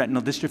very few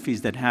retinal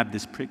dystrophies that have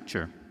this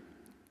picture.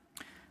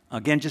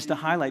 Again, just to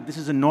highlight, this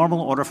is a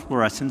normal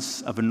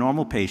autofluorescence of a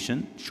normal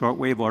patient,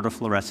 shortwave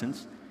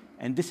autofluorescence,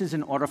 and this is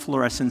an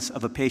autofluorescence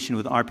of a patient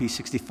with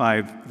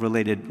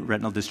RPE65-related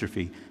retinal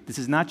dystrophy. This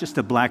is not just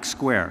a black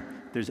square.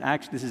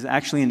 This is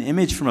actually an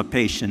image from a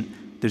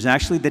patient. There's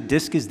actually, the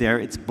disc is there,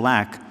 it's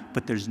black,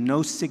 but there's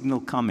no signal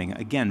coming.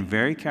 Again,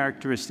 very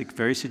characteristic,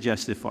 very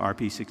suggestive for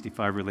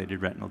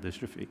RPE65-related retinal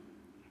dystrophy.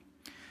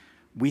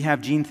 We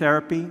have gene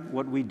therapy.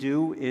 What we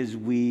do is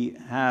we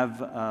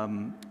have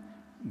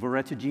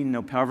voretigene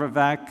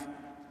neparvovec.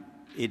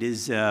 It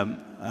is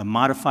a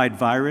modified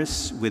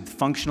virus with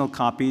functional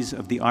copies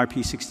of the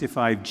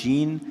RPE65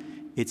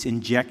 gene. It's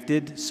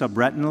injected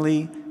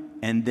subretinally,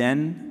 and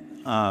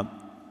then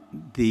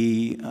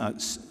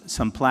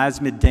some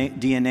plasmid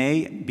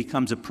DNA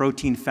becomes a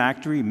protein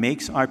factory,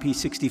 makes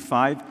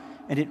RPE65,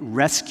 and it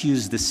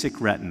rescues the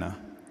sick retina.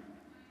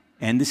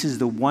 And this is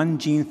the one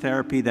gene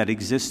therapy that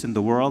exists in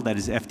the world that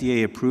is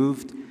FDA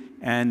approved,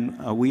 and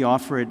we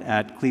offer it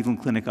at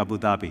Cleveland Clinic Abu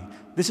Dhabi.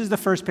 This is the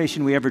first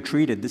patient we ever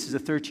treated. This is a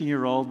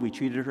 13-year-old. We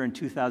treated her in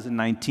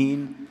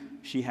 2019.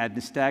 She had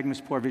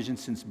nystagmus, poor vision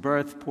since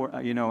birth,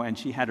 and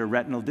she had a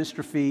retinal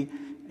dystrophy.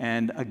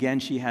 And again,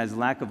 she has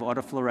lack of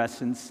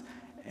autofluorescence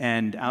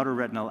and outer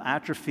retinal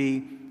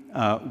atrophy.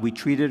 We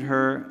treated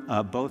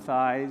her, both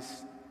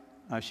eyes.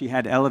 She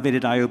had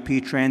elevated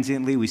IOP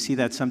transiently. We see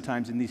that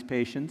sometimes in these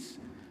patients.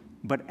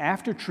 But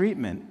after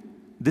treatment,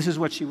 this is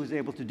what she was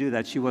able to do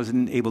that she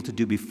wasn't able to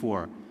do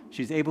before.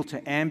 She's able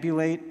to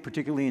ambulate,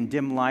 particularly in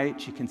dim light.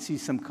 She can see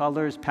some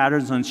colors,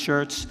 patterns on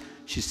shirts.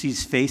 She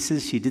sees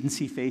faces. She didn't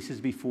see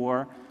faces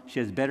before. She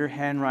has better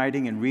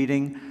handwriting and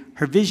reading.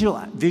 Her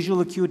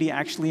visual acuity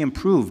actually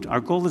improved.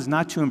 Our goal is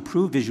not to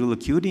improve visual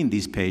acuity in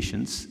these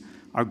patients.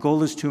 Our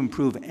goal is to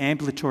improve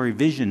ambulatory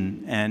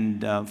vision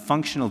and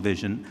functional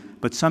vision,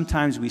 but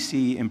sometimes we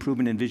see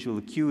improvement in visual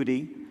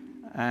acuity.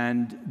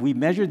 And we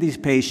measure these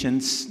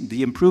patients,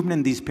 the improvement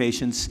in these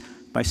patients,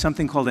 by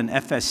something called an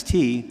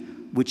FST,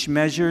 which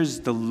measures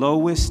the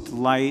lowest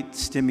light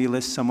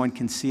stimulus someone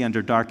can see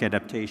under dark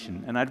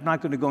adaptation. And I'm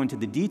not going to go into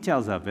the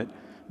details of it,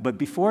 but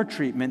before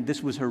treatment,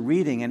 this was her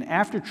reading, and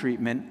after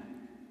treatment,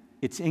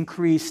 it's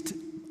increased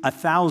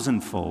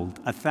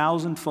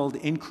 1,000-fold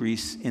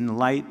increase in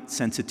light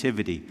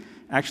sensitivity.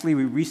 Actually,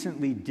 we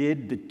recently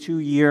did the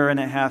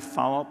 2-year-and-a-half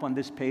follow-up on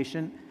this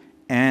patient,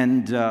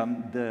 and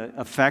the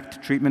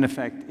treatment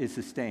effect is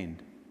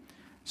sustained.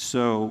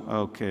 So,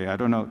 okay, I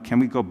don't know, can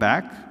we go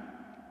back?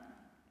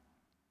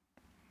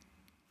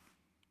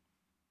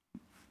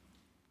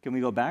 Can we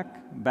go back?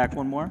 Back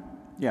one more?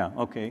 Yeah,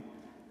 okay.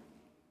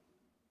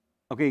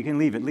 Okay, you can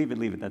leave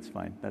it, that's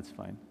fine, that's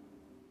fine.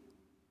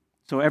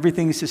 So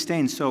everything is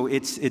sustained, so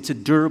it's a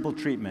durable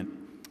treatment.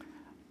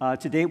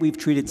 To date, we've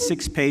treated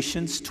 6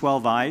 patients,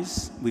 12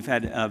 eyes. We've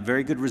had a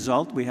very good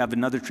result. We have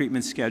another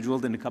treatment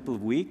scheduled in a couple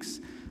of weeks.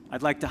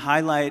 I'd like to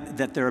highlight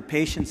that there are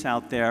patients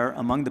out there,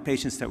 among the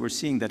patients that we're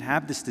seeing, that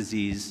have this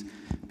disease.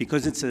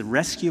 Because it's a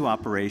rescue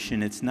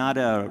operation, it's not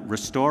a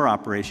restore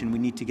operation, we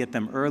need to get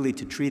them early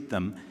to treat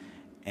them.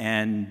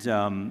 And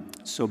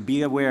so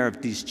be aware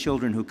of these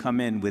children who come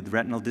in with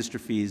retinal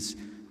dystrophies.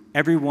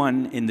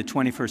 Everyone in the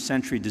 21st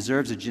century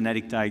deserves a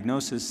genetic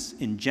diagnosis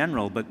in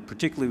general, but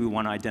particularly we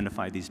want to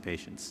identify these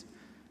patients.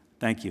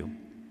 Thank you.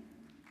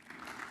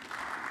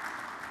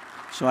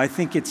 So I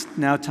think it's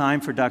now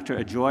time for Dr.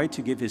 Ajoy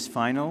to give his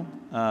final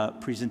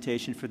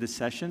presentation for this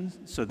session.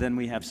 So then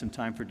we have some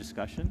time for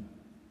discussion.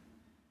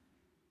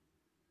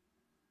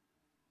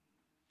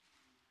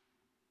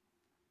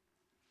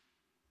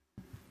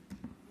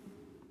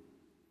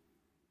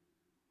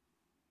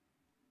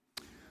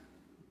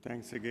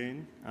 Thanks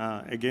again.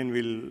 Again,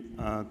 we'll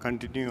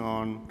continue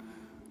on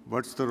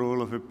what's the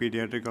role of a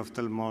pediatric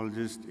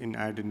ophthalmologist in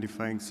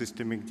identifying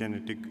systemic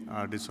genetic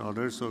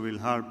disorders. So we'll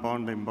harp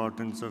on the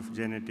importance of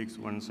genetics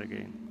once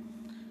again.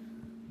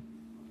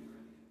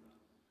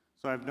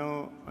 So I have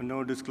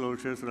no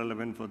disclosures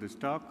relevant for this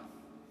talk.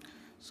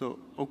 So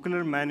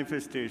ocular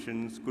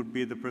manifestations could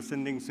be the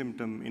presenting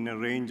symptom in a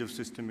range of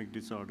systemic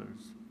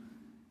disorders.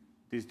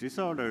 These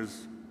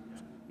disorders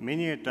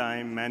many a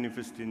time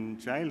manifest in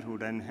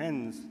childhood, and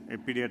hence a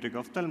pediatric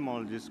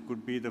ophthalmologist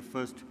could be the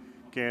first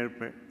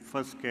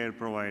care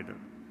provider.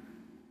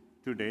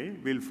 Today,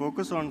 we'll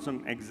focus on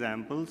some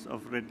examples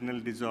of retinal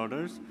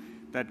disorders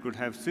that could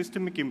have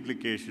systemic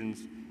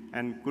implications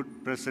and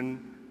could present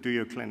to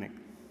your clinic.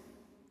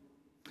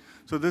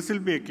 So this will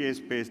be a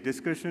case-based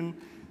discussion.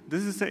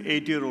 This is an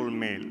 8-year-old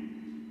male.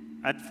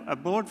 At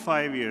about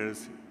 5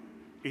 years,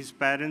 his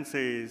parents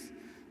say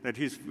that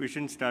his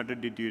vision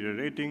started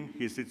deteriorating.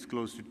 He sits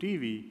close to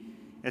TV.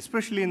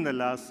 Especially in the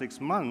last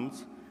 6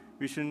 months,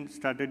 vision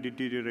started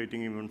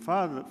deteriorating even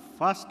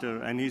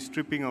faster, and he's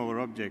tripping over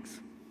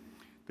objects.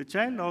 The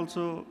child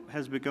also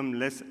has become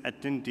less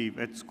attentive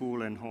at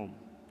school and home.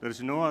 There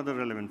is no other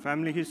relevant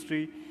family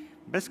history.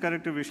 Best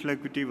corrected visual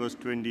acuity was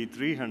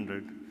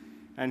 2300,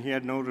 and he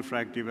had no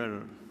refractive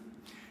error.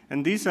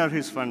 And these are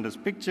his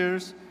fundus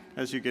pictures.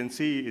 As you can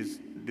see, his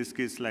disc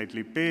is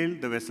slightly pale,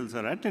 the vessels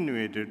are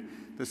attenuated.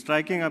 The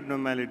striking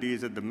abnormality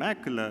is at the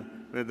macula,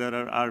 where there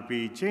are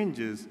RPE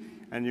changes,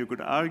 and you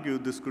could argue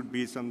this could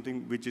be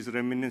something which is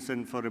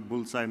reminiscent for a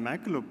bullseye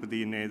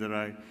maculopathy in either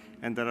eye,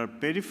 and there are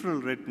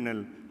peripheral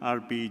retinal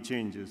RPE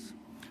changes.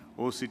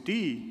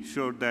 OCT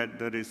showed that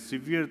there is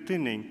severe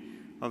thinning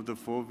of the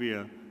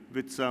fovea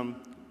with some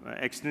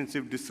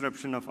extensive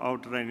disruption of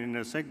outer and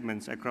inner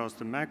segments across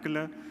the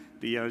macula.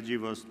 The ERG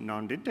was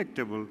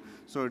non-detectable,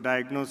 so a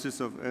diagnosis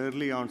of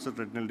early onset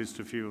retinal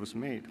dystrophy was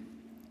made.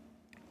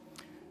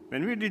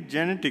 When we did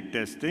genetic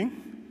testing,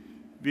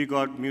 we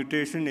got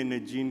mutation in a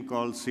gene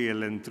called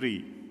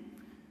CLN3.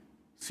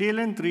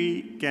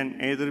 CLN3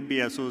 can either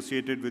be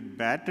associated with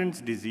Batten's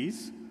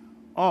disease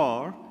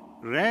or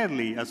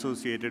rarely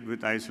associated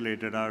with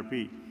isolated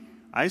RP.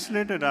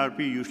 Isolated RP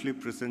usually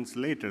presents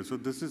later, so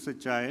this is a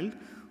child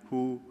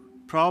who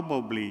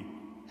probably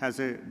has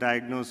a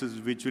diagnosis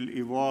which will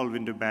evolve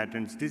into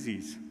Batten's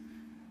disease.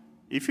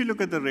 If you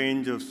look at the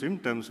range of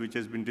symptoms which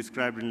has been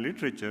described in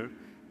literature,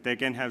 they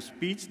can have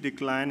speech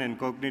decline and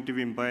cognitive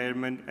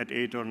impairment at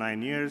 8 or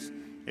 9 years,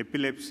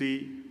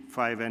 epilepsy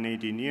 5 and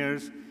 18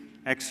 years,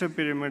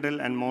 extrapyramidal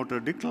and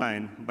motor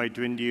decline by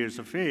 20 years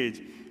of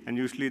age, and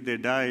usually they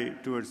die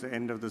towards the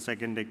end of the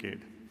second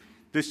decade.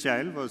 This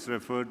child was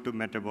referred to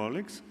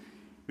metabolics.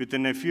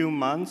 Within a few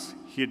months,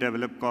 he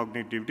developed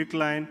cognitive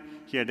decline.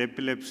 He had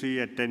epilepsy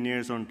at 10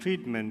 years on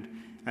treatment,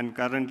 and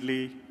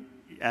currently,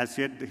 as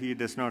yet, he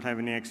does not have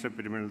any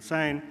extrapyramidal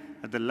sign.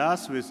 At the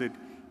last visit,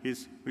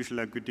 his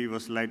visual acuity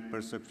was light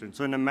perception.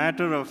 So in a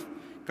matter of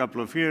a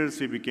couple of years,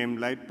 he became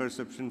light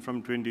perception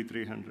from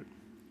 2300.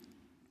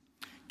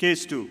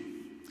 Case 2.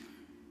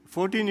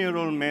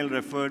 14-year-old male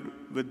referred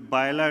with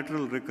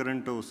bilateral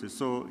recurrent ptosis.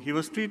 So he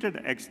was treated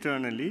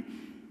externally.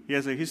 He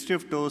has a history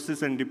of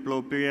ptosis and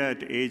diplopia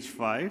at age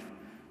 5.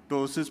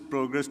 Ptosis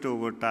progressed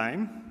over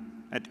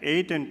time. At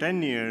 8 and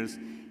 10 years,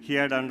 he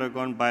had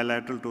undergone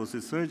bilateral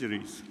ptosis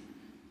surgeries.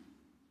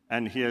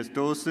 And he has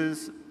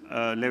ptosis,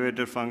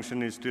 levator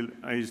function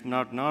is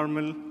not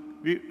normal.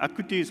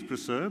 Acuity is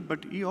preserved,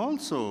 but he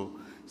also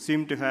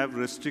seemed to have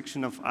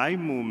restriction of eye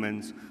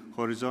movements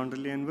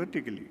horizontally and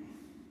vertically.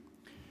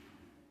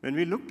 When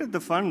we looked at the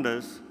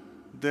fundus,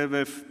 there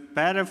were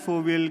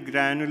parafoveal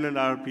granular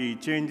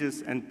RPE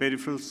changes and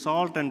peripheral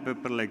salt and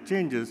pepper-like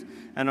changes,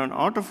 and on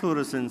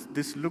autofluorescence,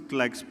 this looked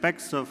like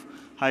specks of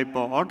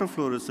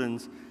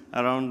hypoautofluorescence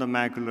around the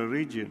macular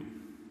region.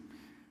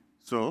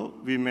 So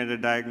we made a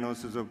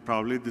diagnosis of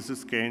probably this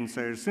is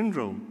Kearns-Sayre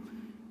syndrome.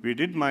 We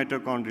did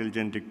mitochondrial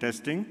genetic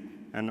testing,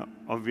 and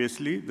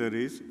obviously there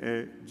is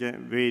a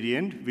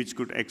variant which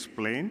could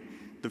explain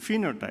the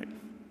phenotype.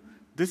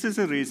 This is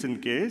a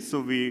recent case,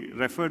 so we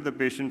referred the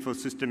patient for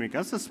systemic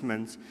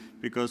assessments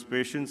because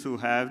patients who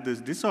have this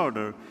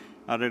disorder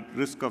are at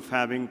risk of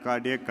having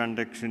cardiac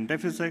conduction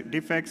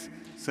defects,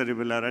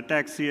 cerebellar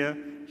ataxia,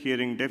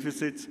 hearing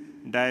deficits,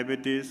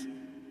 diabetes,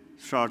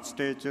 short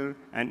stature,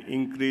 and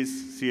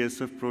increased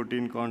CSF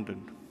protein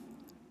content.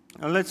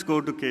 Now let's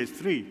go to case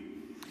 3.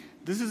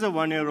 This is a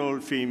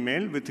 1-year-old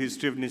female with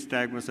history of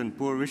nystagmus and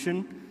poor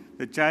vision.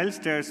 The child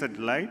stares at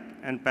light,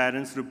 and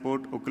parents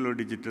report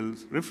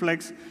oculodigital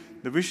reflex.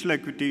 The visual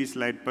acuity is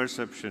light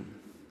perception.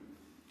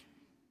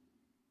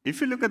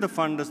 If you look at the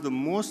fundus, the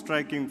most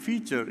striking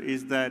feature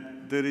is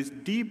that there is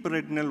deep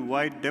retinal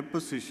white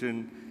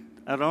deposition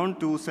around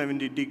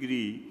 270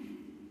 degrees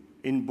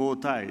in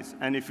both eyes.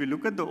 And if you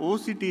look at the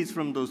OCTs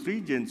from those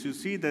regions, you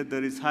see that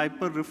there is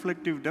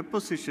hyper-reflective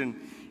deposition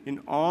in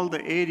all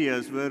the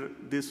areas where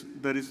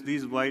there is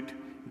these white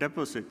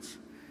deposits.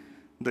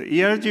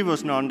 The ERG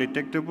was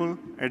non-detectable.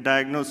 A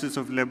diagnosis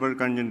of Leber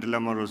congenital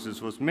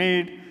amaurosis was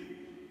made.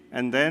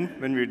 And then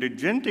when we did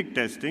genetic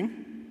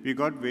testing, we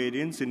got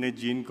variants in a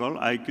gene called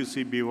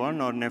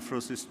IQCB1 or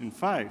nephrocysteine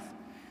 5.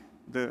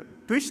 The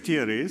twist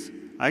here is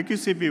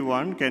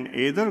IQCB1 can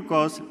either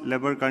cause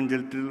Leber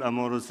congenital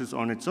amaurosis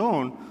on its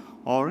own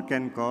or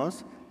can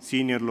cause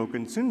senior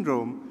Loken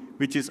syndrome,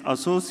 which is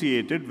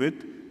associated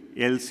with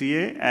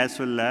LCA as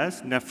well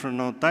as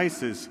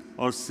nephronophthisis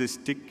or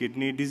cystic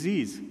kidney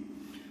disease.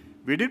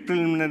 We did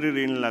preliminary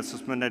renal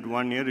assessment at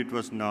 1 year. It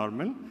was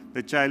normal.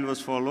 The child was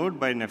followed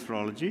by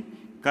nephrology.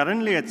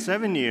 Currently, at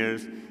 7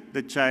 years,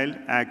 the child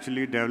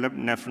actually developed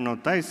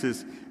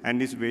nephronophthisis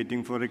and is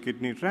waiting for a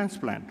kidney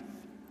transplant.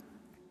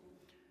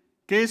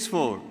 Case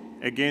 4,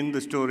 again, the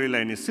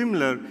storyline is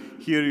similar.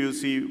 Here you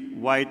see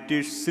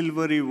whitish,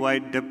 silvery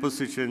white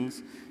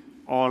depositions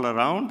all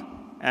around.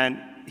 And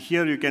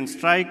here you can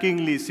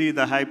strikingly see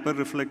the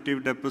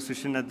hyper-reflective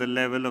deposition at the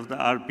level of the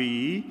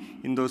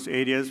RPE in those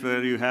areas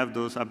where you have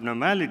those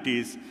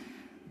abnormalities.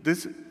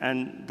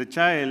 And the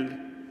child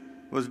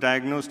was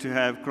diagnosed to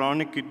have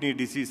chronic kidney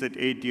disease at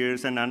 8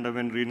 years and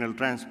underwent renal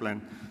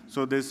transplant.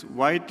 So this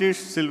whitish,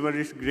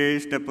 silverish,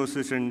 grayish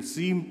deposition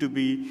seemed to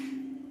be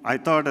I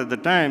thought at the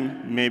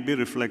time maybe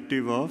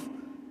reflective of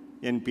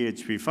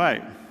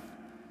NPHP5.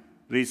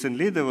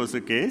 Recently, there was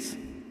a case.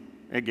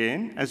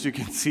 Again, as you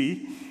can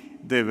see,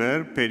 they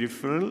were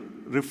peripheral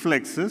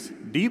reflexes,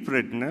 deep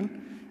retinal,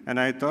 and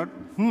I thought,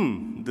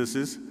 this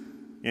is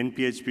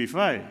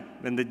NPHP5.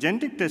 When the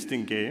genetic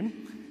testing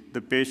came,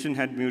 the patient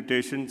had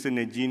mutations in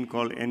a gene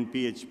called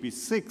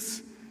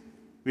NPHP6,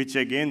 which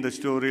again, the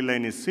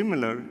storyline is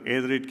similar.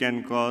 Either it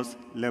can cause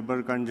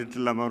Leber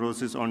congenital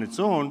amaurosis on its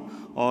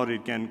own, or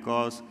it can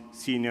cause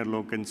senior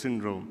Loken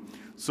syndrome.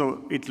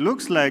 So it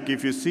looks like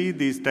if you see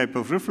these type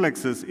of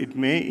reflexes, it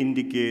may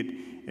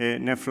indicate a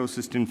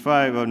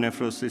nephrocystin-5 or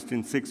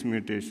nephrocystin-6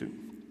 mutation.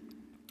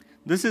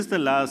 This is the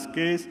last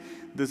case.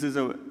 This is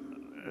a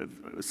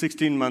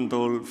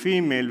 16-month-old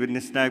female with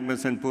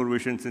nystagmus and poor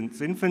vision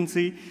since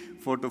infancy,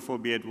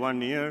 photophobia at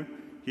 1 year.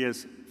 He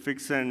has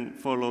fixed and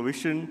follow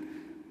vision.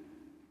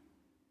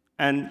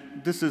 And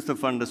this is the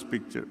fundus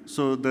picture.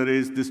 So there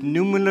is this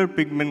nummular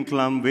pigment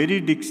clump, very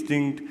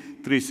distinct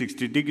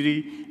 360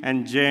 degree,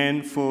 and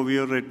giant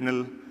fovea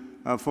retinal,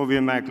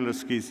 fovea macular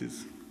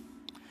schisis.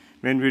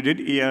 When we did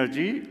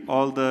ERG,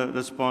 all the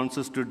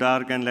responses to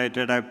dark and light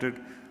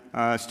adapted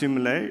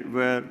stimuli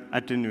were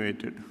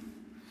attenuated.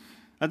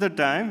 At the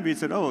time, we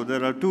said, oh,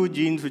 there are 2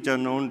 genes which are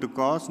known to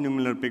cause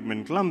nummular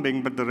pigment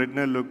clumping, but the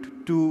retina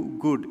looked too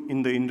good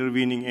in the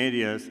intervening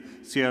areas,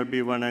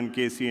 CRB1 and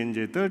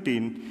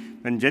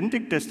KCNJ13. When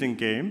genetic testing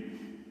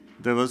came,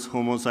 there was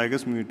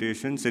homozygous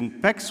mutations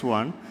in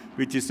PEX1,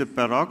 which is a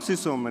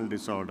peroxisomal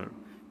disorder.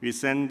 We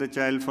sent the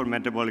child for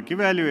metabolic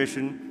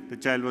evaluation. The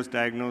child was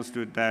diagnosed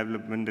with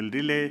developmental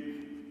delay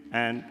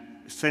and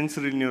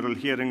sensory neural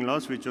hearing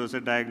loss, which was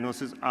a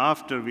diagnosis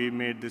after we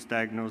made this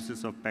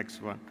diagnosis of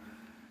PEX1.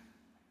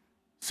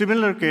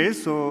 Similar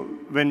case, so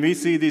when we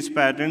see these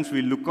patterns,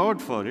 we look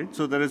out for it.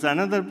 So there is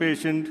another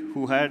patient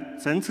who had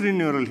sensory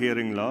neural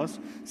hearing loss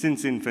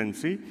since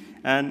infancy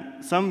and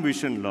some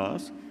vision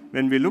loss.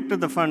 When we looked at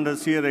the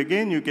fundus here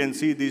again, you can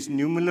see this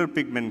nummular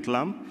pigment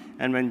clump.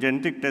 And when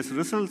genetic test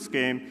results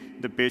came,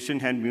 the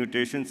patient had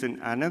mutations in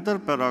another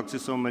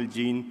peroxisomal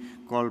gene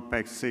called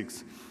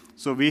PEX6.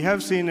 So we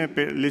have seen a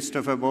list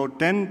of about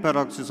 10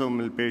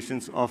 peroxisomal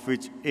patients, of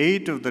which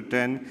 8 of the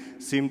 10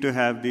 seem to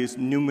have these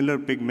nummular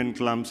pigment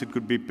clumps. It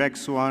could be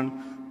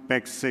PEX1,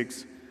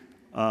 PEX6,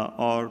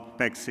 or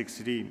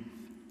PEX16.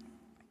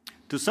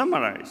 To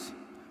summarize,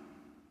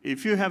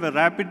 if you have a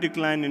rapid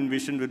decline in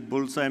vision with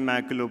bullseye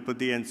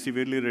maculopathy and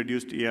severely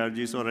reduced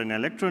ERGs or an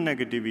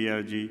electronegative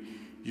ERG,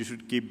 you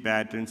should keep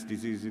Batten's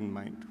disease in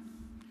mind.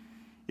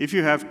 If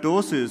you have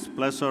ptosis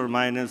plus or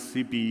minus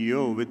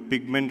CPEO with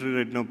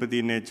pigmentary retinopathy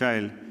in a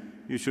child,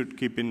 you should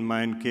keep in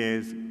mind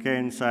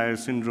Kearns-Sayre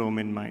syndrome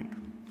in mind.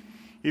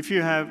 If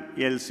you have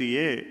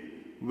LCA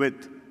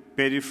with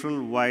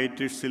peripheral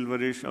whitish,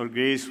 silverish, or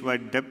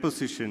grayish-white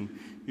deposition,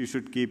 you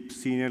should keep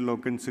senior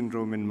Loken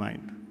syndrome in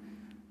mind.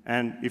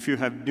 And if you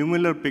have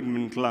nummular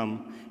pigment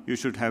clump, you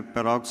should have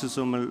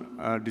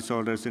paroxysmal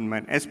disorders in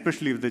mind,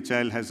 especially if the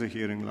child has a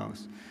hearing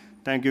loss.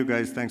 Thank you,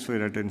 guys. Thanks for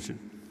your attention.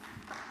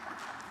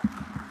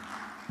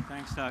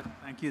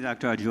 Thank you,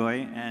 Dr.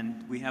 Ajoy.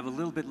 And we have a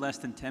little bit less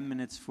than 10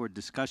 minutes for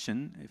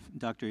discussion. If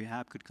Dr.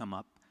 Ihab could come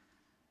up.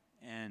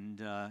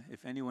 And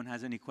if anyone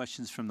has any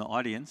questions from the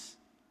audience.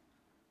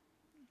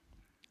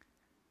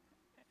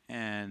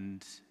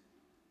 And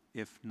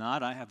if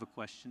not, I have a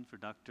question for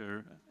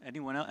Dr.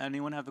 Anyone else?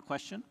 Anyone have a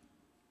question?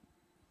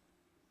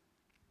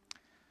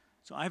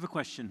 So I have a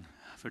question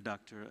for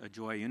Dr.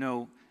 Ajoy. You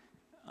know,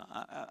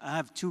 I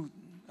have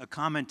a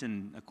comment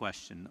and a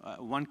question.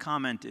 One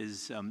comment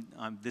is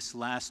on this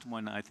last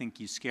one, I think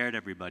you scared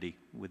everybody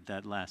with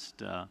that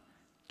last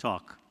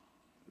talk,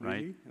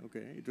 right? Really?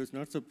 Okay. It was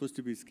not supposed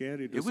to be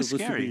scary. It was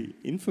supposed scary. to be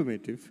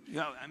informative.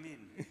 Yeah, I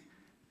mean,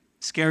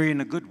 scary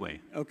in a good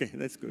way. Okay,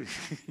 that's good.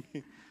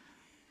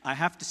 I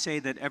have to say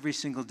that every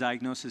single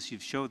diagnosis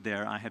you've showed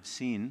there, I have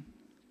seen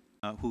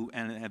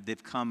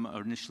they've come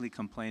initially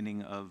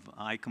complaining of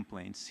eye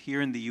complaints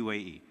here in the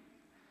UAE.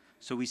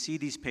 So we see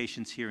these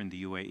patients here in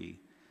the UAE.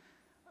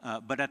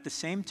 But at the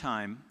same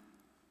time,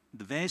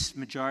 the vast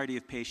majority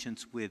of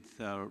patients with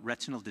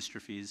retinal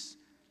dystrophies,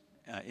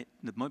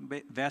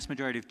 the vast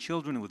majority of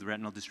children with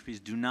retinal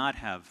dystrophies do not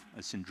have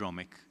a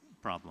syndromic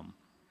problem.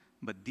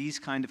 But these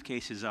kind of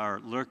cases are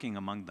lurking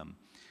among them.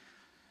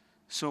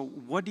 So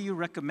what do you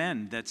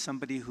recommend that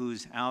somebody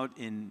who's out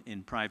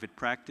in private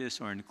practice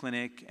or in a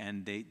clinic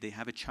and they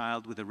have a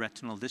child with a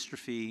retinal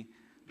dystrophy,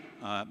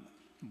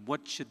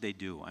 what should they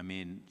do? I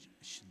mean,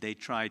 should they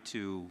try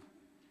to,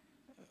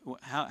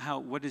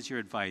 what is your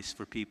advice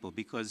for people?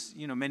 Because,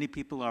 you know, many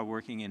people are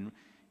working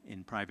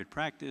in private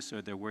practice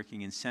or they're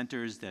working in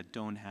centers that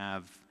don't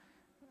have,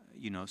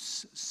 you know,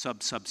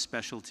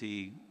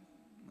 subspecialty,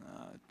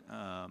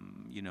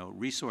 you know,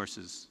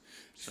 resources.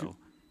 So.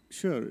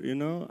 Sure. You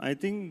know, I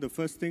think the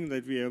first thing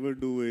that we ever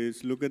do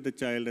is look at the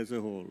child as a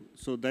whole.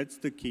 So that's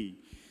the key.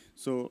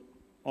 So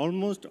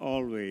almost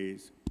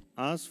always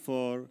ask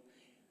for,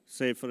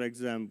 say, for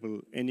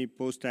example, any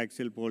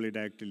post-axial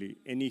polydactyly,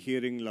 any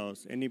hearing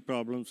loss, any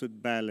problems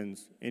with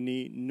balance,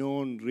 any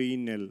known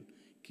renal,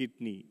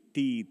 kidney,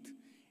 teeth,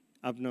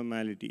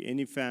 abnormality,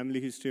 any family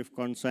history of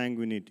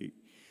consanguinity.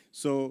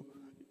 So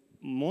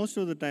most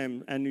of the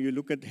time, and you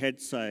look at head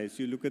size,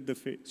 you look at the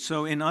face.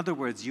 So in other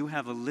words, you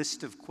have a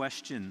list of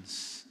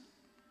questions,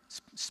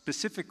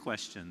 specific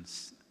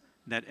questions,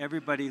 that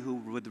everybody who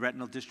with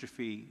retinal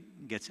dystrophy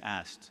gets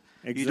asked.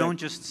 Exactly. You don't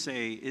just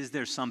say, is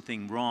there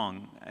something wrong?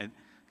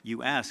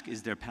 You ask,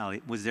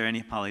 was there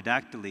any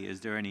polydactyly?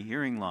 Is there any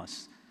hearing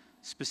loss?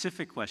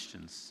 Specific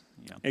questions.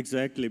 Yeah.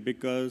 Exactly,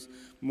 because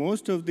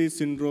most of these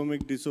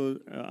syndromic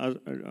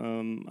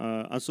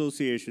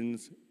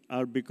associations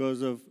are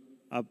because of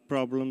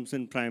problems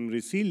in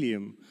primary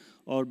cilium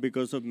or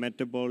because of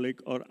metabolic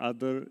or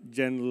other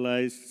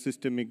generalized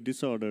systemic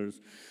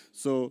disorders.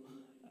 So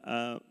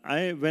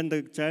when the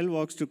child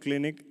walks to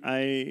clinic,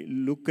 I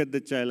look at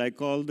the child. I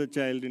call the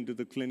child into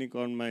the clinic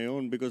on my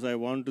own because I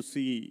want to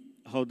see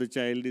how the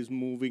child is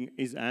moving,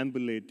 is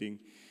ambulating.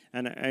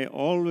 And I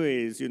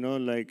always,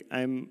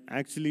 I'm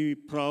actually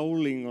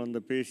prowling on the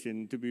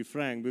patient, to be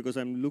frank, because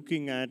I'm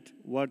looking at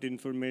what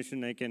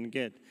information I can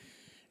get.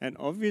 And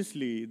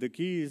obviously, the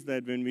key is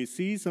that when we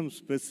see some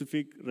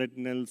specific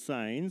retinal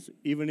signs,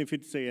 even if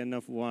it's, say,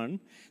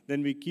 NF1,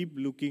 then we keep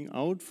looking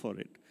out for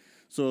it.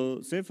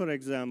 So say, for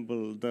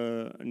example,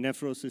 the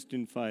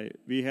nephrocysteine 5.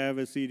 We have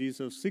a series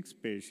of 6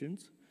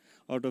 patients,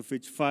 out of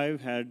which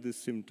 5 had these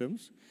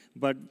symptoms.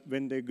 But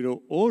when they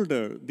grow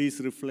older, these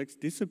reflexes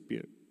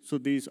disappear. So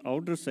these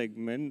outer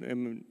segment,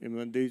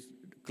 these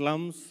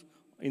clumps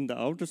in the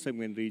outer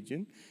segment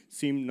region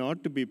seem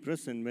not to be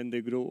present when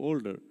they grow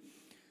older.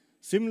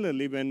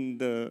 Similarly, when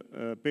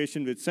the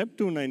patient with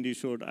CEP290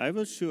 showed, I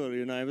was sure,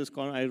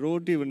 I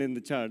wrote even in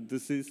the chart,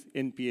 this is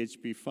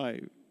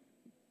NPHP5,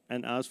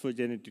 and asked for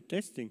genetic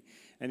testing,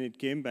 and it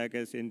came back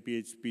as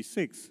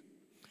NPHP6.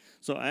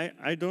 So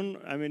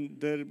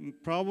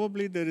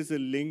probably there is a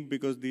link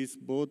because these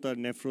both are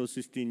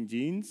nephrocysteine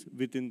genes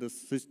within the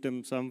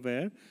system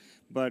somewhere,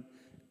 but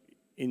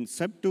in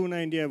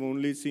CEP290, I've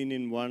only seen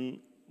in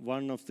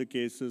one of the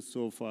cases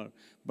so far.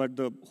 But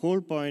the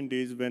whole point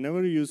is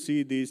whenever you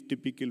see these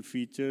typical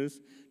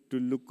features, to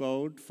look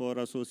out for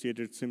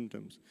associated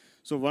symptoms.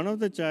 So one of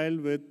the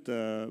child with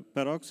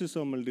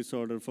peroxisomal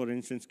disorder, for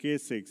instance,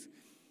 K6,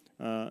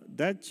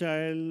 that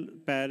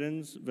child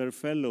parents were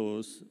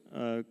fellows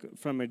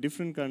from a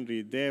different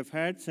country. They have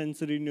had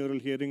sensory neural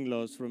hearing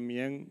loss from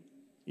young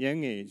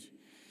age.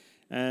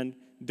 And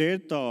they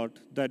thought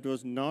that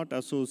was not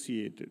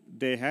associated.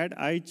 They had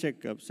eye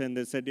checkups, and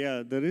they said,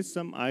 yeah, there is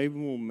some eye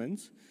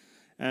movements,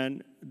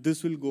 and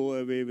this will go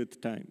away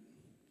with time.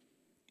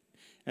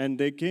 And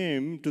they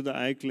came to the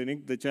eye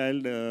clinic. The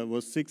child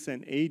was 6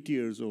 and 8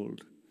 years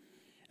old.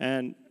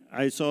 And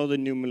I saw the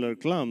numeral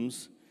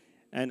clumps,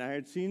 and I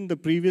had seen the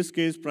previous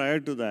case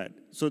prior to that.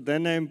 So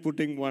then I'm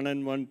putting 1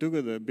 and 1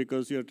 together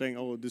because you're saying,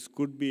 oh, this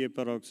could be a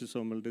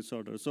peroxisomal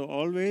disorder. So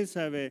always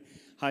have a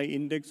high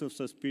index of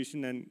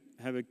suspicion and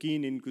have a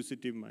keen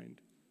inquisitive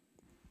mind.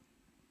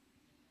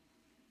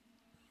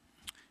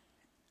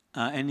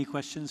 Any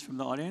questions from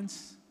the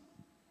audience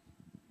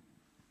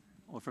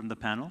or from the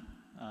panel?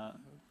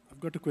 I've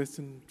got a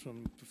question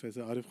from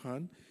Professor Arif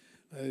Khan.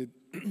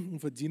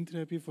 For gene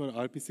therapy for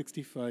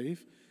RP65,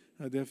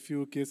 there are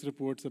few case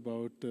reports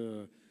about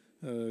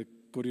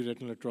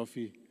chorioretinal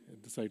atrophy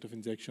at the site of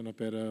injection of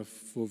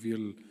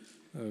parafoveal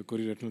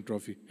chorioretinal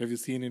atrophy. Have you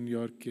seen in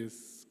your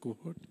case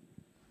cohort?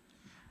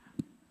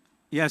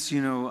 Yes,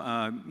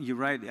 you're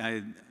right.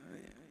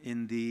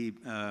 In the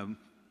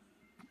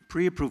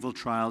pre-approval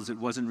trials, it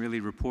wasn't really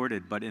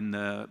reported, but in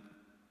the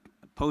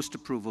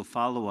post-approval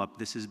follow-up,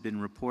 this has been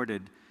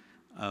reported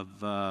of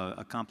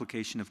a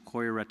complication of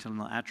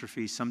chorioretinal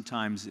atrophy,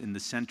 sometimes in the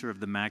center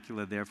of the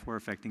macula, therefore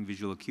affecting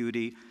visual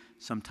acuity,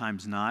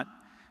 sometimes not.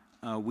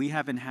 We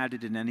haven't had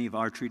it in any of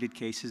our treated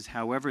cases.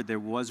 However, there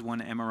was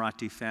one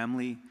Emirati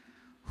family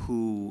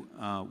who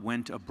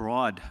went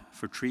abroad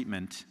for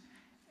treatment,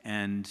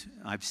 and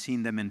I've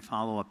seen them in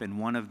follow-up, and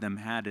one of them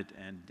had it,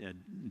 and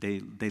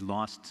they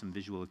lost some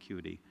visual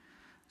acuity.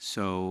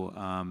 So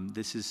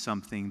this is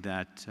something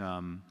that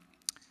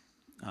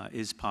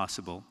is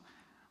possible.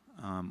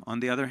 On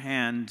the other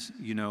hand,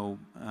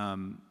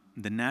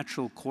 the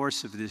natural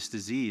course of this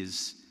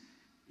disease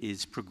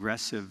is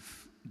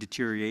progressive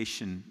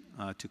deterioration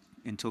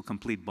until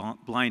complete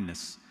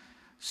blindness.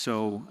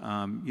 So,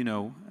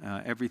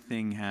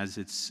 everything has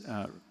its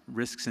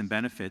risks and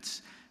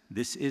benefits.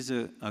 This is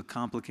a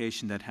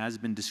complication that has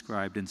been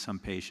described in some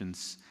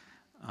patients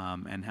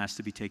and has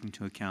to be taken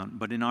into account.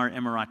 But in our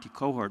Emirati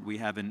cohort, we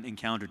haven't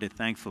encountered it,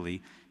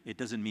 thankfully. It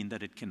doesn't mean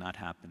that it cannot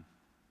happen.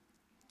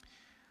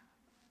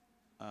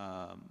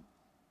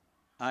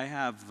 I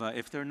have,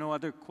 if there are no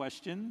other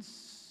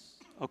questions,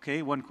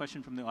 okay, one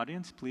question from the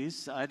audience,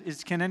 please.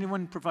 Can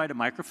anyone provide a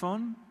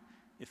microphone?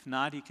 If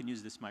not, he can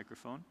use this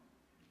microphone.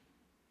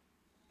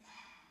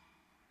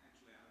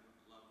 Actually, I have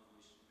a loud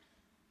voice.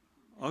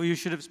 Oh, you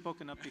should have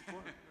spoken up before.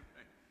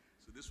 Right.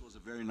 So this was a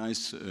very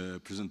nice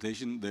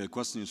presentation. The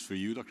question is for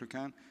you, Dr.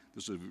 Khan.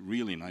 This was a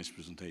really nice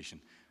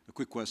presentation. A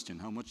quick question,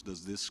 how much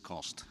does this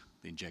cost,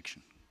 the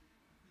injection?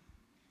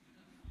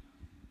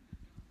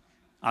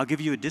 I'll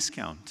give you a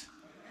discount.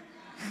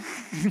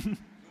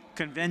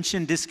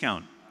 Convention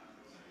discount.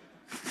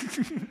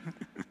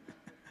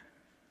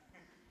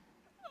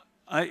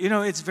 You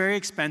know, it's very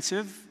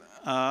expensive,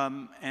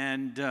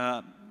 and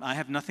I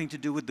have nothing to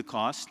do with the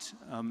cost.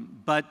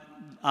 But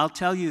I'll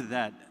tell you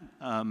that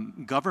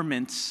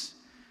governments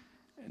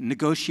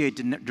negotiate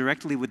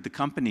directly with the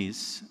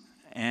companies,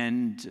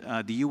 and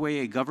the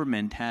UAE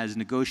government has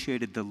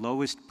negotiated the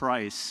lowest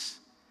price,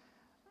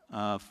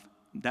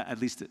 at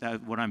least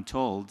what I'm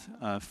told,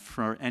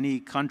 for any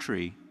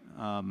country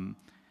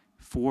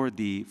for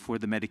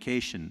the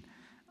medication.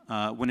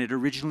 When it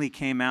originally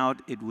came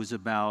out, it was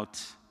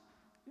about,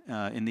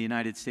 in the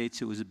United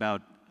States, it was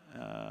about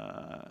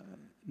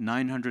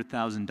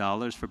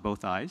 $900,000 for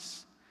both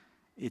eyes.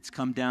 It's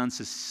come down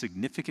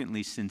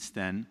significantly since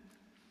then.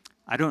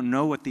 I don't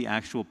know what the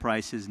actual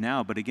price is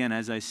now, but again,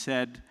 as I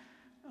said,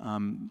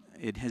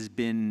 it has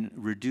been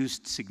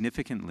reduced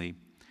significantly.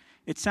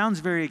 It sounds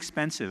very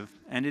expensive,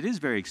 and it is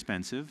very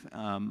expensive,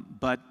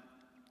 but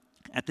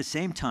at the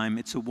same time,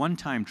 it's a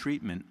one-time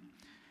treatment.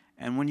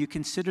 And when you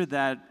consider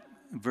that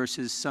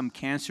versus some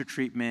cancer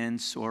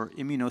treatments or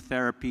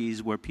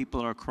immunotherapies where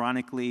people are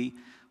chronically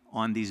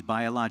on these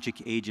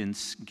biologic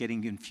agents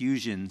getting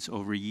infusions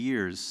over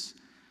years,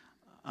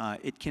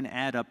 it can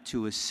add up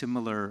to a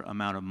similar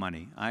amount of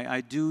money.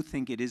 I do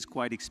think it is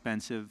quite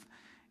expensive.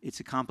 It's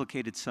a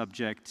complicated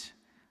subject,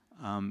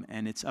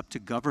 and it's up to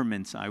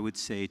governments, I would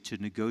say, to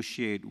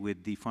negotiate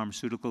with the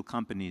pharmaceutical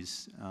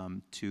companies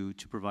to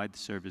provide the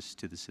service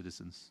to the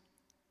citizens.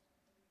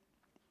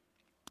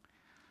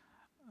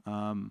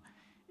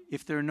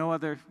 If there are no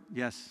other,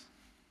 yes?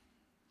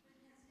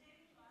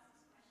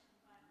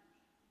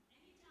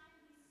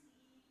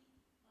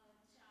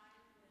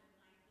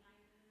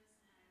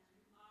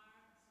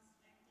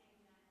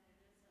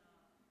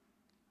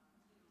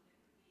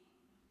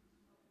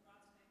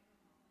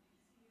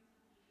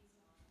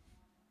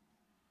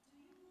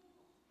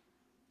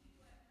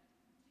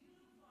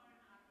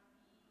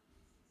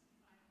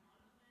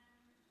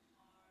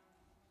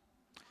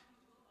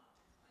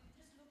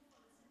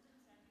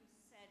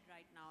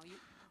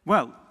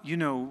 Well, you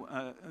know,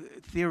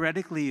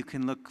 theoretically you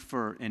can look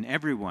for in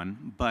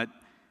everyone, but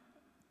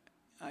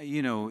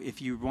you know,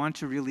 if you want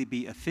to really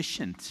be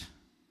efficient,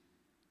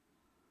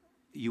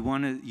 you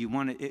want to,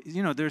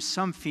 you know, there's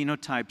some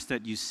phenotypes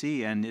that you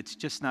see, and it's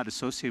just not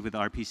associated with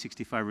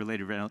RP65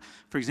 related retinal.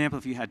 For example,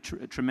 if you had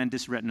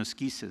tremendous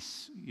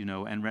retinoschisis, you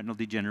know, and retinal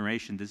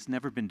degeneration, that's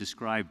never been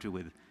described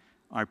with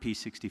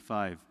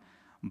RP65.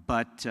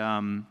 But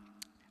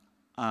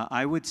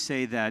I would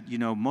say that, you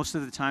know, most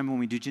of the time when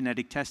we do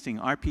genetic testing,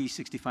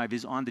 RP65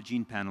 is on the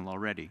gene panel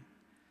already.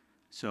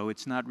 So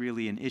it's not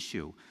really an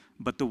issue.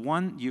 But the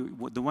ones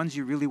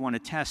you really want to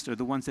test are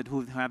the ones that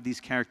who have these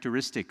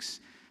characteristics.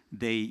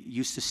 They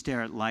used to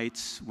stare at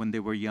lights when they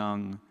were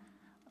young.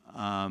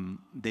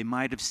 They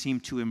might have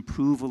seemed to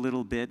improve a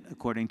little bit,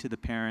 according to the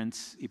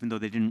parents, even though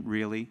they didn't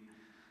really.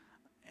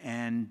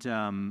 And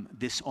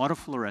this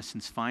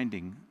autofluorescence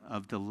finding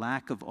of the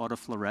lack of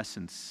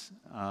autofluorescence,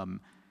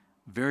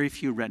 very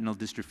few retinal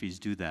dystrophies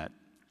do that.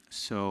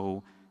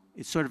 So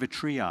it's sort of a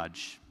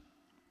triage.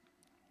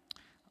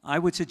 I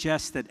would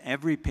suggest that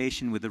every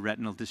patient with a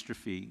retinal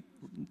dystrophy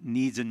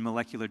needs a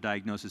molecular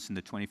diagnosis in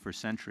the 21st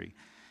century.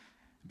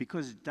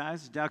 Because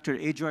as Dr.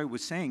 Ajoy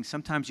was saying,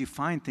 sometimes you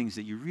find things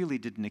that you really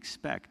didn't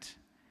expect.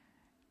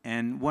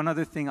 And one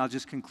other thing I'll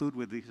just conclude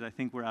with, because I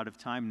think we're out of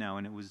time now,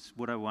 and it was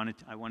what I wanted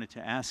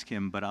to ask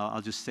him, but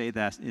I'll just say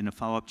that in a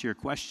follow-up to your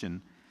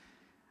question.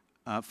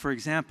 For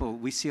example,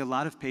 we see a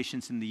lot of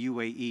patients in the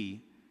UAE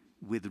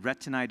with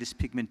retinitis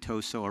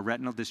pigmentosa or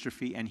retinal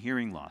dystrophy and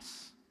hearing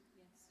loss.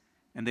 Yes.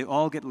 And they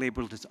all get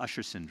labeled as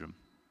Usher syndrome.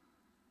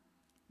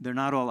 They're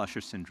not all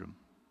Usher syndrome.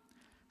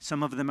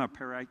 Some of them are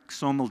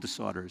paroxysmal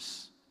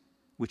disorders,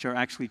 which are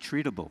actually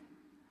treatable.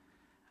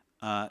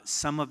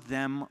 Some of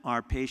them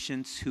are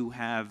patients who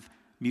have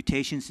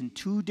mutations in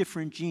 2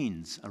 different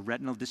genes, a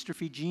retinal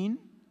dystrophy gene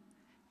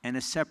and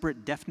a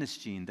separate deafness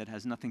gene that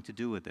has nothing to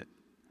do with it.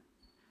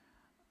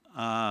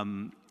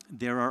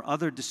 There are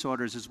other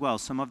disorders as well.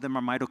 Some of them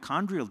are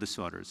mitochondrial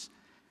disorders.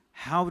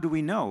 How do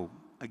we know?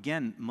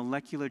 Again,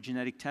 molecular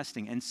genetic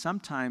testing, and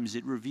sometimes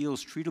it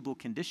reveals treatable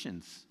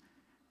conditions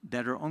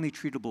that are only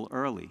treatable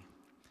early.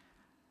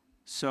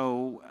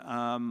 So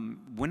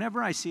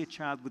whenever I see a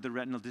child with a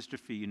retinal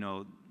dystrophy, you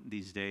know,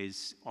 these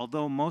days,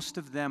 although most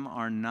of them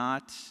are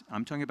not,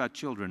 I'm talking about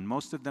children,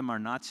 most of them are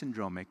not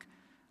syndromic,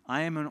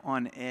 I am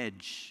on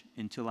edge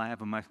until I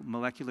have a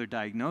molecular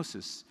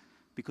diagnosis,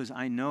 because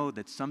I know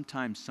that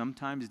sometimes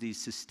these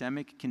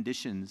systemic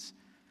conditions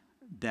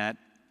that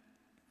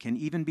can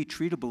even be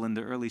treatable in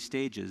the early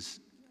stages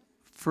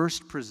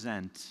first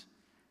present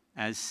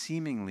as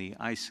seemingly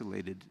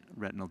isolated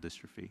retinal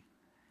dystrophy.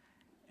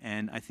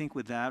 And I think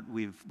with that,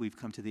 we've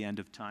come to the end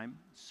of time.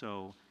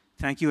 So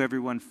thank you,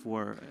 everyone,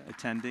 for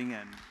attending.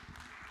 And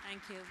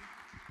thank you.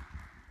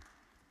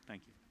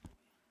 Thank you.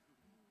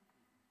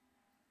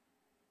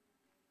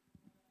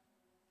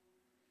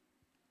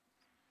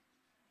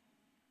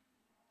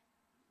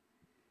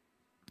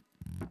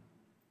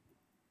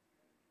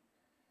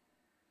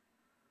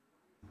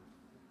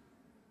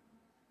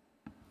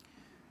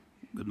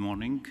 Good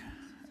morning,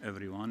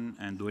 everyone,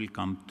 and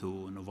welcome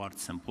to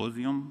Novartis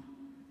Symposium.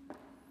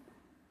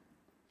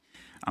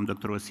 I'm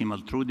Dr. Wasim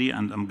Al-Troudi,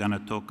 and I'm going to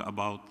talk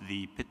about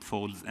the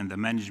pitfalls in the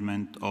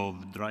management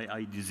of dry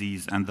eye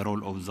disease and the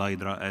role of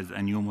Xiidra as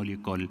a new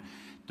molecule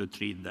to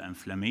treat the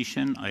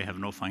inflammation. I have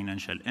no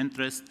financial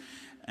interest.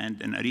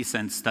 And in a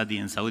recent study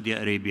in Saudi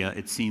Arabia,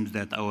 it seems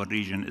that our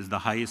region is the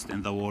highest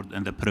in the world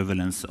in the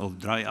prevalence of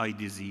dry eye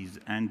disease.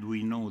 And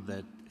we know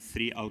that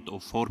 3 out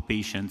of 4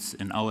 patients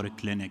in our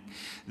clinic,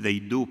 they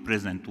do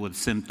present with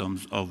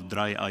symptoms of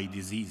dry eye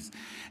disease.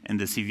 In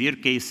the severe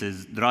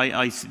cases, dry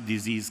eye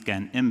disease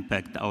can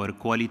impact our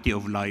quality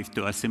of life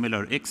to a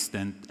similar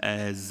extent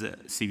as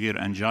severe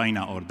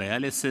angina or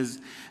dialysis.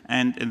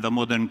 And in the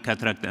modern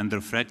cataract and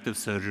refractive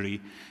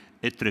surgery,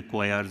 it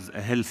requires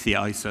a healthy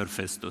eye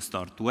surface to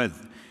start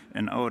with.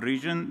 In our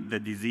region,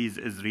 the disease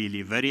is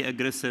really very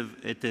aggressive.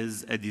 It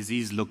is a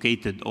disease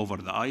located over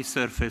the eye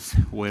surface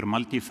where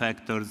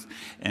multifactors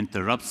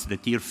interrupts the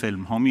tear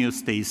film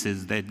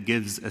homeostasis that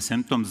gives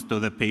symptoms to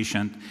the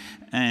patient,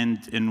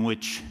 and in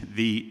which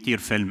the tear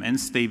film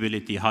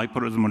instability,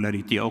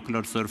 hyperosmolarity,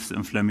 ocular surface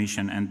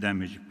inflammation, and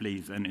damage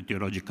plays an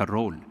etiological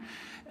role.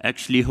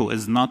 Actually, who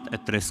is not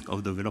at risk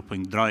of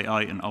developing dry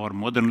eye in our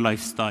modern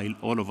lifestyle?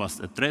 All of us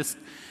at risk.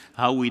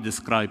 How we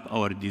describe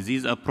our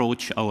disease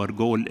approach, our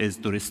goal is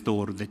to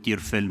restore the tear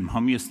film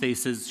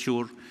homeostasis.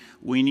 Sure,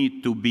 we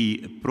need to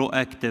be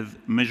proactive,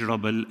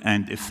 measurable,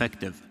 and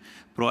effective.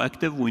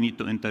 Proactive, we need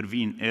to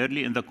intervene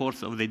early in the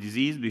course of the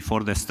disease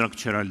before the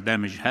structural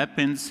damage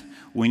happens.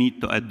 We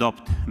need to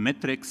adopt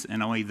metrics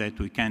in a way that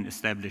we can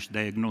establish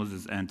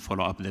diagnosis and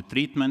follow up the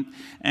treatment.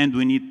 And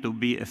we need to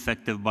be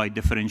effective by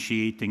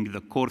differentiating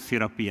the core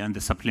therapy and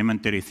the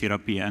supplementary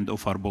therapy and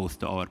offer both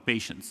to our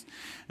patients.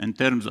 In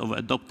terms of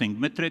adopting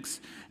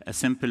metrics,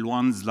 simple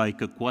ones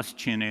like a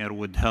questionnaire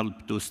would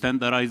help to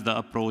standardize the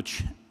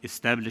approach,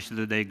 establish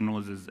the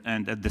diagnosis,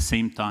 and at the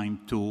same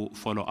time to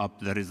follow up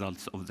the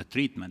results of the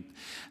treatment.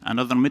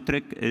 Another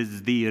metric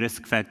is the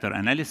risk factor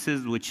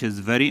analysis, which is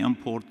very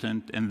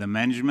important in the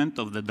management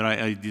of the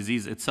dry eye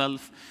disease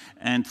itself.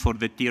 And for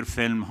the tear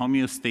film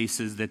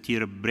homeostasis, the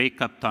tear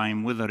breakup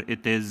time, whether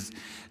it is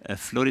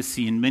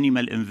fluorescein,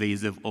 minimal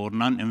invasive, or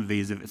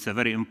non-invasive, it's a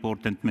very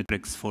important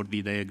metrics for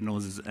the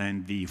diagnosis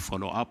and the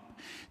follow-up.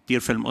 Tear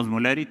film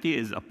osmolarity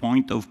is a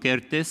point-of-care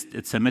test.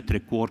 It's a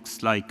metric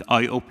works like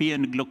IOP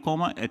in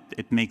glaucoma.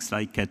 It makes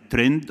like a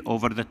trend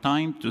over the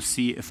time to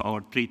see if our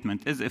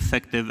treatment is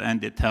effective,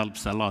 and it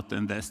helps a lot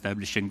in the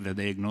establishing the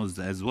diagnosis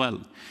as well.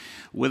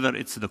 Whether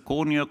it's the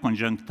cornea,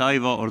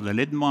 conjunctiva, or the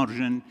lid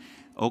margin,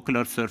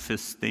 ocular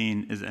surface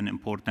stain is an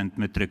important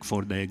metric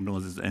for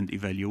diagnosis and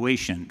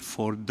evaluation.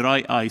 For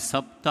dry eye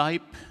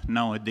subtype,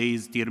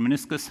 nowadays tear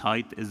meniscus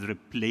height is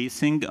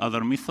replacing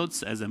other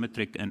methods as a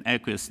metric in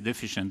aqueous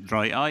deficient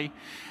dry eye.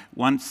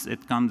 Once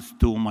it comes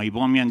to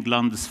meibomian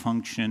gland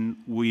dysfunction,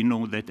 we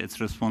know that it's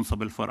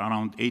responsible for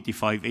around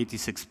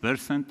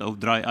 85–86% of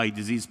dry eye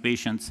disease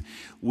patients.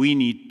 We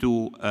need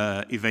to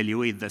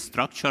evaluate the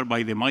structure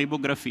by the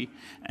meibography,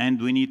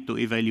 and we need to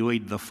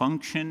evaluate the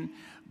function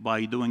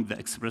by doing the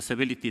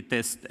expressibility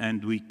test,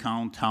 and we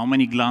count how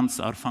many glands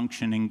are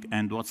functioning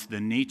and what's the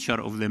nature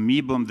of the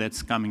meibum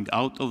that's coming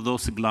out of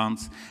those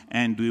glands,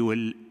 and we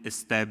will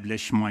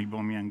establish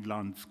meibomian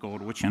gland score,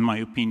 which in my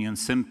opinion,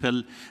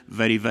 simple,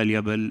 very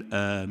valuable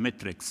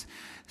metrics.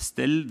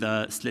 Still,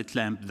 the slit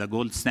lamp, the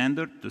gold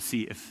standard to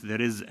see if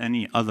there is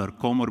any other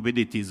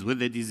comorbidities with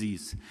the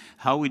disease.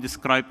 How we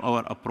describe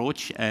our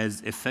approach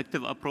as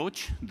effective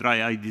approach.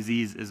 Dry eye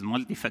disease is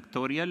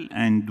multifactorial,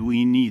 and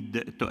we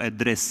need to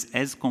address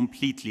as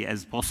completely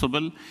as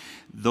possible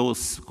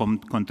those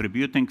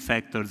contributing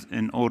factors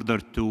in order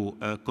to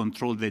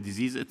control the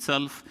disease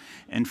itself.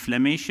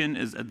 Inflammation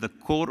is at the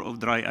core of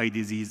dry eye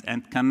disease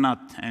and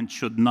cannot and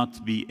should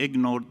not be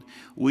ignored.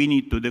 We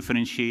need to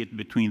differentiate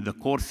between the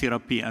core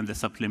therapy and the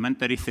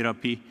supplementary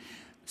therapy.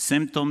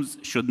 Symptoms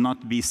should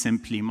not be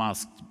simply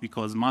masked,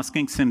 because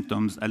masking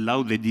symptoms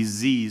allow the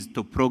disease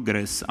to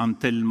progress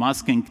until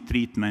masking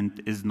treatment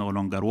is no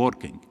longer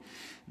working.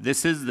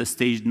 This is the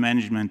staged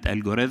management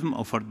algorithm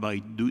offered by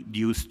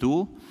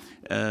DUCE-2,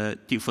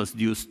 TIFOS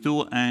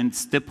DUCE-2, and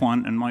step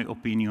 1, in my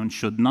opinion,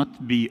 should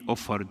not be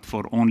offered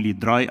for only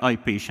dry eye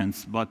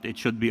patients, but it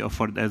should be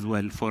offered as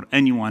well for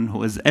anyone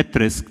who is at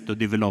risk to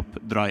develop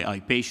dry eye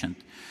patient.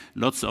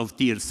 Lots of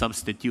tear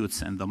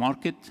substitutes in the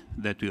market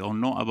that we all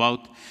know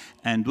about,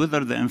 and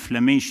whether the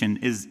inflammation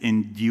is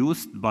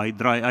induced by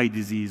dry eye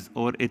disease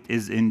or it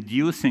is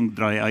inducing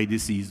dry eye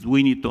disease,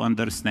 we need to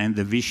understand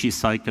the vicious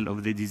cycle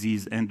of the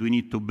disease, and we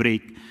need to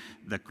break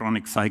the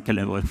chronic cycle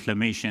of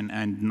inflammation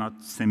and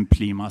not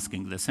simply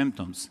masking the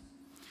symptoms.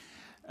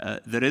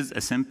 There is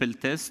a simple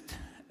test.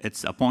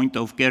 It's a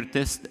point-of-care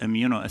test,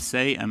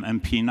 immunoassay,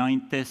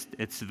 MP9 test.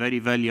 It's very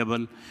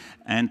valuable.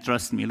 And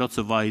trust me, lots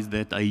of eyes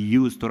that I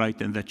use to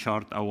write in the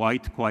chart are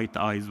white, quiet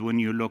eyes. When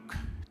you look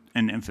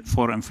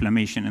for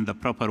inflammation in the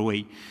proper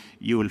way,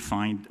 you will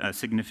find a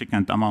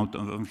significant amount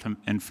of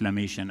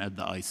inflammation at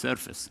the eye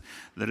surface.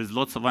 There is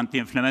lots of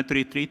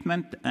anti-inflammatory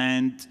treatment,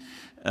 and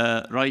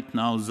Right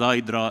now,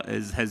 Xiidra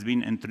has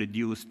been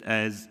introduced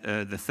as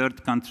the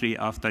third country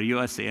after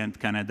USA and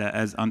Canada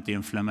as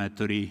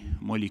anti-inflammatory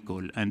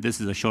molecule. And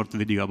this is a short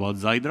video about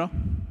Xiidra.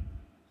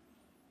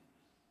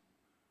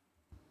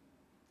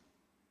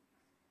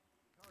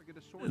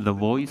 The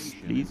voice,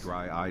 please.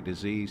 Dry eye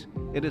disease.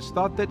 It is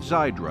thought that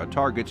Xiidra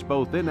targets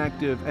both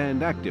inactive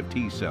and active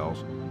T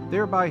cells,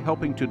 thereby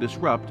helping to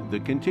disrupt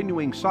the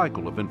continuing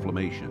cycle of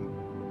inflammation.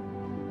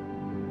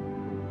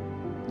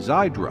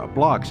 Xiidra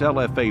blocks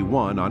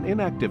LFA1 on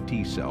inactive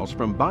T cells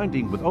from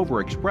binding with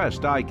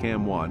overexpressed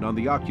ICAM1 on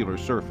the ocular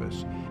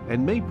surface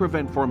and may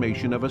prevent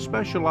formation of a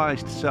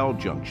specialized cell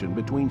junction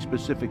between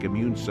specific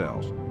immune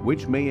cells,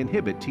 which may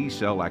inhibit T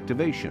cell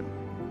activation.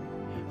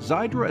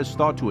 Xiidra is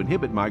thought to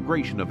inhibit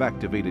migration of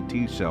activated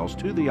T cells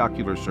to the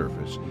ocular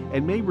surface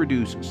and may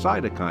reduce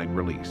cytokine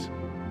release.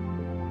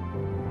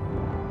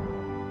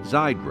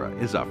 Xiidra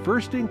is a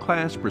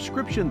first-in-class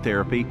prescription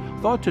therapy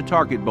thought to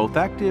target both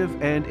active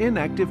and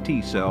inactive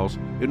T cells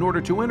in order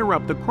to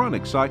interrupt the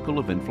chronic cycle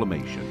of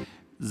inflammation.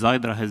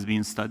 Xiidra has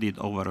been studied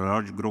over a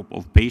large group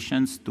of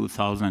patients,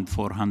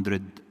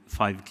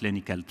 2,405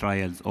 clinical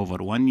trials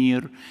over 1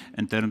 year.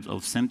 In terms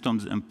of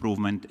symptoms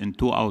improvement, in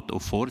 2 out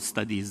of 4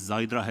 studies,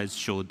 Xiidra has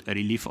showed a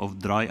relief of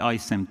dry eye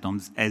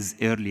symptoms as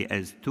early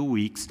as 2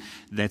 weeks.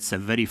 That's a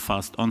very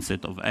fast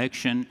onset of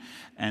action,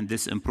 and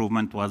this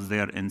improvement was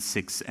there in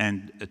 6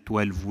 and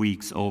 12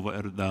 weeks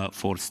over the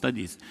 4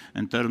 studies.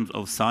 In terms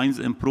of signs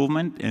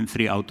improvement, in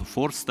 3 out of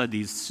 4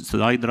 studies,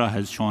 Xiidra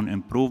has shown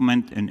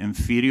improvement in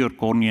inferior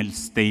corneal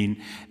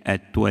stain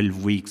at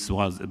 12 weeks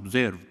was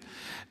observed.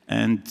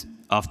 And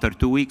after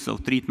 2 weeks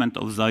of treatment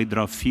of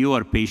Xiidra,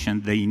 fewer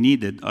patients, they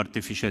needed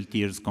artificial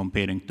tears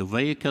comparing to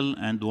vehicle.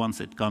 And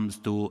once it comes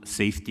to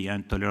safety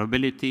and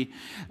tolerability,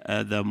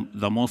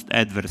 the most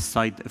adverse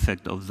side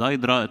effect of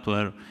Xiidra, it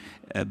were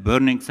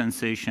burning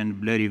sensation,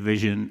 blurry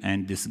vision,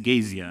 and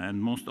dysgeusia. And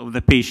most of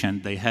the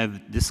patients, they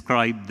have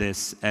described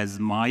this as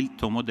mild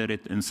to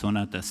moderate in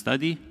Sonata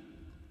study.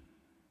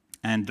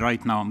 And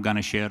right now, I'm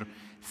gonna share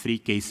 3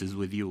 cases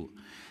with you.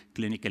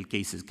 Clinical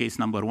cases. Case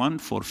number 1,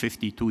 for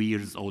 52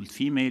 years old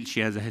female. She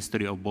has a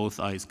history of both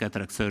eyes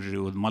cataract surgery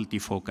with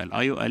multifocal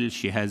IOL.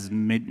 She has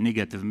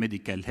negative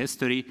medical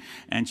history,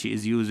 and she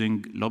is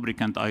using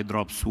lubricant eye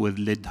drops with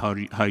lid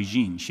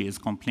hygiene. She is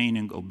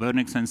complaining of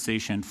burning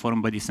sensation,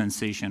 foreign body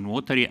sensation,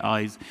 watery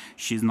eyes.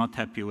 She's not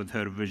happy with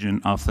her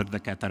vision after the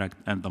cataract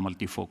and the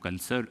multifocal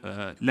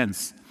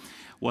lens.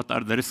 What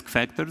are the risk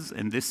factors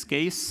in this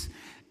case?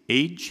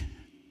 Age,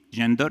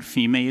 gender,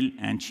 female,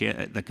 and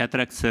the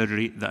cataract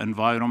surgery, the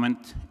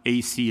environment,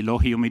 AC, low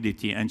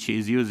humidity, and she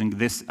is using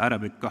this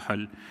Arabic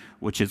kuhl,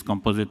 which is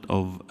composite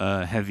of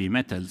heavy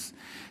metals.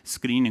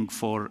 Screening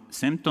for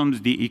symptoms,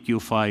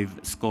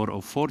 DEQ5 score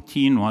of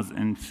 14 was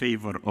in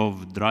favor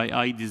of dry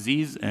eye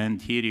disease,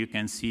 and here you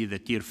can see the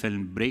tear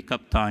film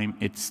breakup time.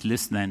 It's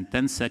less than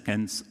 10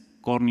 seconds.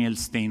 Corneal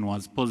stain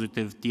was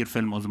positive, tear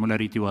film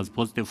osmolarity was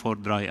positive for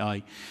dry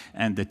eye,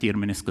 and the tear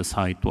meniscus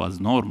height was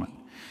normal.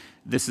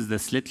 This is the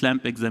slit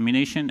lamp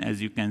examination.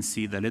 As you can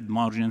see, the lid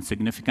margin,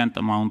 significant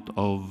amount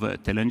of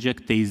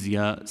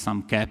telangiectasia,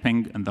 some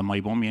capping in the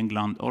meibomian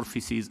gland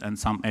orifices, and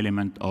some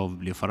element of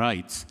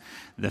blepharitis.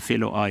 The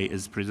fellow eye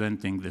is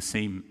presenting the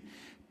same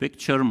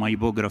picture.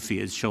 Meibography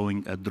is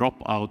showing a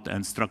dropout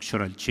and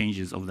structural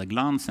changes of the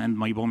glands, and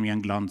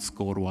meibomian gland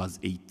score was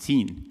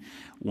 18.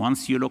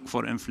 Once you look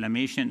for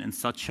inflammation in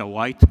such a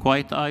white,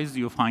 quiet eyes,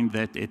 you find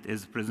that it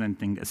is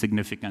presenting a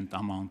significant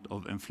amount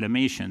of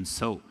inflammation.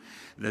 So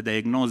the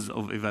diagnosis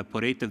of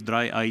evaporative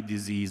dry eye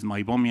disease,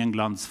 meibomian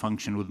glands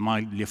function with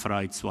mild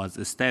blepharitis was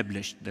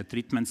established. The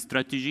treatment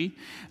strategy,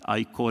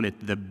 I call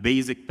it the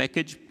basic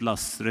package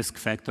plus risk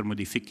factor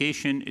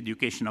modification,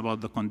 education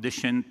about the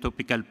condition,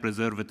 topical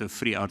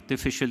preservative-free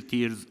artificial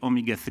tears,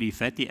 omega-3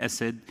 fatty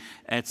acid,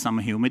 add some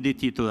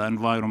humidity to the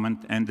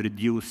environment, and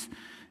reduce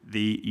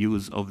the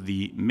use of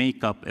the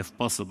makeup if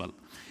possible.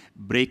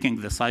 Breaking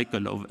the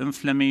cycle of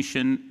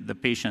inflammation, the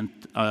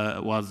patient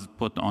was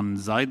put on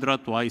Xiidra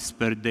twice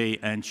per day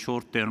and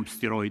short-term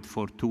steroid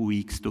for 2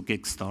 weeks to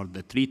kickstart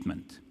the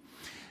treatment.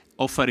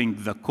 Offering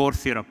the core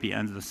therapy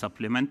and the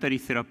supplementary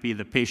therapy,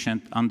 the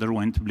patient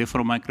underwent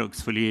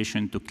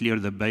blephoromicroexfoliation to clear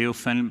the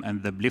biofilm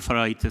and the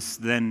blepharitis,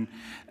 then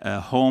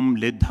home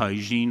lid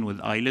hygiene with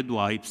eyelid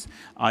wipes,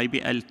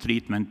 IBL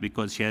treatment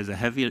because she has a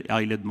heavy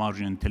eyelid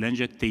margin,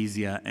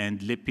 telangiectasia, and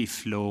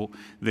LipiFlow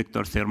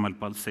Victor thermal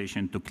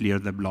pulsation to clear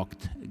the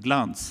blocked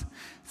glands.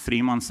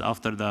 3 months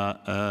after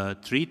the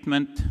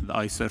treatment, the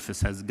eye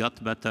surface has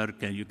got better.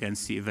 You can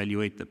see,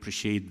 evaluate,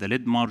 appreciate the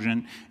lid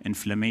margin.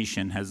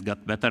 Inflammation has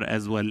got better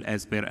as well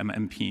as per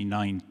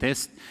MMP9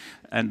 test,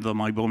 and the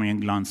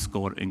meibomian gland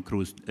score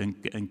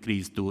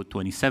increased to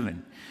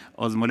 27.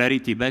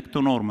 Osmolarity back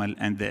to normal,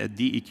 and the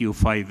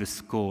DEQ5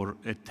 score,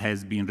 it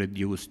has been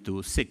reduced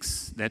to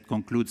 6. That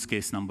concludes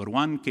case number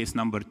 1. Case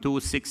number 2,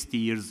 60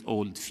 years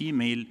old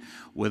female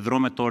with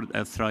rheumatoid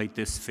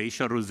arthritis,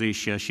 facial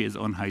rosacea. She is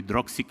on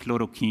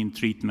hydroxychloroquine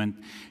treatment.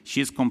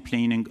 She is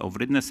complaining of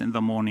redness in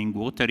the morning,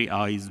 watery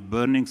eyes,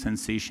 burning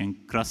sensation,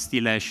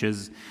 crusty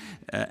lashes.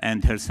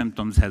 and her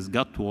symptoms has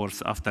got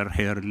worse after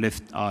her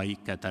left eye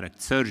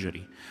cataract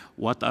surgery.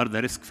 What are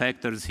the risk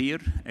factors here?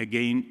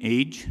 Again,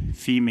 age,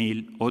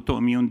 female,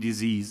 autoimmune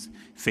disease,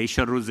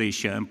 facial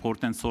rosacea,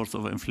 important source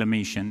of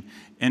inflammation,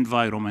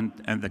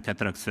 environment, and the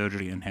cataract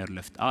surgery in her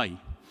left eye.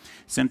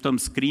 Symptom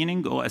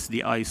screening,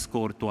 OSDI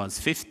score was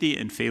 50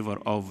 in favor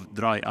of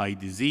dry eye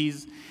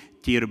disease.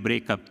 Tear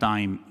breakup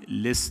time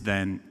less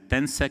than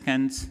 10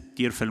 seconds.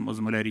 Tear film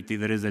osmolarity,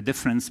 there is a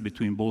difference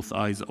between both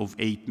eyes of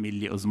 8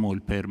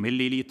 milliosmol per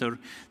milliliter.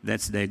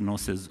 That's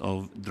diagnosis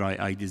of dry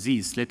eye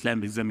disease. Slit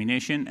lamp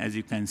examination, as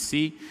you can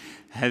see,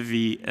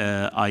 heavy,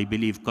 I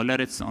believe,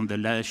 collarettes on the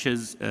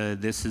lashes.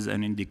 This is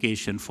an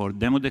indication for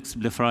Demodex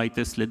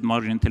blepharitis, lid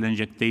margin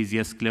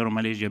telangiectasia,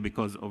 scleromalacia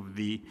because of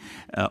the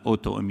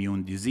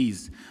autoimmune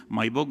disease.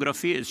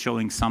 Meibography is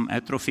showing some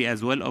atrophy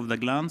as well of the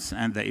glands,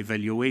 and the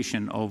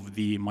evaluation of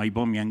the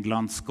meibomian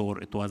gland score,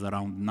 it was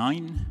around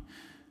 9.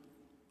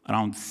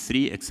 Around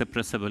 3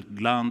 expressible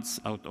glands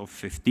out of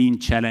 15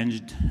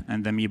 challenged,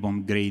 and the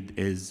meibom grade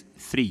is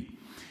 3.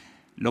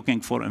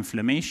 Looking for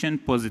inflammation,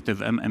 positive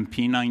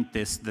MMP9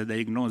 test, the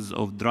diagnosis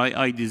of dry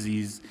eye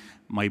disease,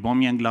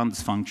 meibomian gland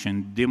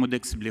dysfunction,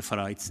 Demodex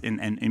blepharitis in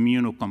an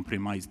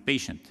immunocompromised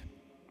patient.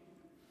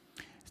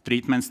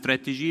 Treatment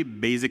strategy,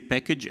 basic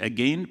package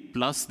again,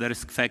 plus the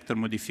risk factor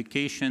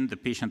modification. The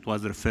patient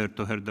was referred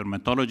to her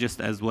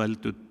dermatologist as well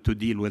to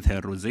deal with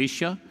her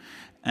rosacea,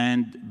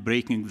 and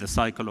breaking the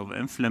cycle of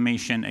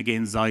inflammation,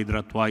 again,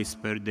 Xiidra twice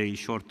per day,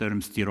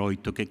 short-term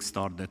steroid to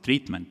kickstart the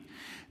treatment.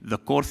 The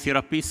core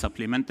therapy,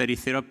 supplementary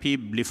therapy,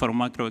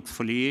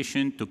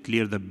 blepharo-microexfoliation to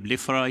clear the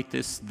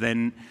blepharitis,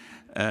 then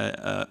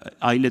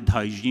eyelid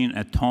hygiene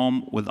at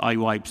home with eye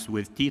wipes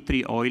with tea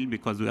tree oil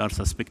because we are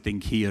suspecting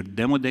here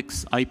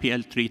Demodex,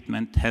 IPL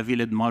treatment, heavy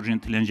lid margin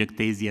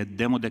telangiectasia,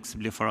 Demodex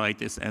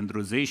blepharitis, and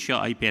rosacea.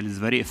 IPL is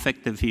very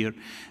effective here,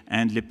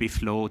 and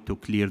LipiFlow to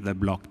clear the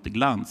blocked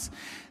glands.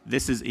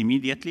 This is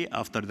immediately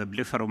after the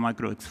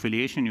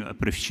blepharo-microexfoliation. You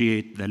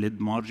appreciate the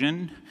lid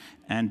margin,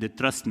 and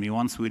trust me,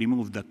 once we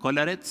remove the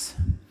collarettes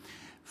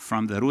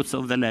from the roots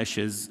of the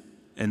lashes,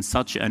 in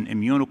such an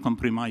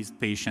immunocompromised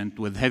patient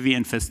with heavy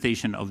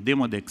infestation of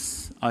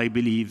Demodex, I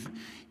believe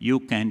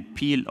you can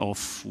peel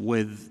off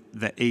with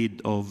the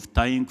aid of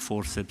tying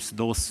forceps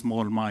those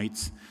small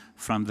mites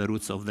from the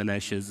roots of the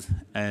lashes,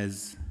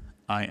 as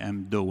I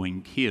am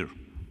doing here.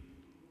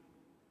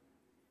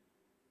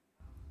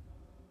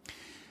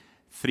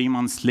 3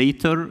 months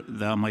later,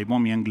 the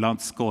meibomian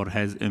gland score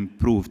has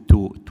improved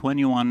to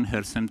 21.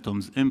 Her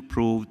symptoms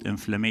improved.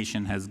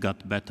 Inflammation has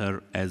got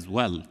better as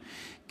well.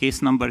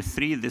 Case number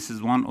 3, this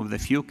is one of the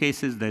few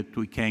cases that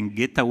we can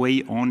get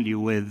away only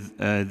with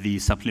the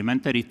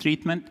supplementary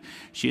treatment.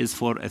 She is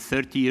for a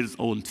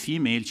 30-year-old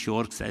female. She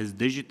works as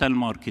digital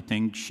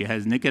marketing. She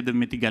has negative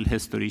medical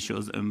history. She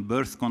was in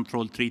birth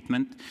control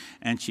treatment,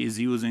 and she is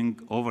using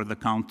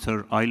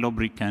over-the-counter eye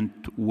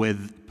lubricant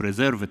with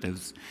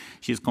preservatives.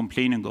 She is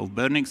complaining of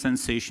burning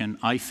sensation,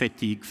 eye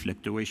fatigue,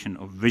 fluctuation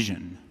of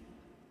vision.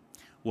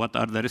 What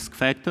are the risk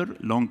factors?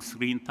 Long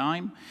screen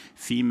time.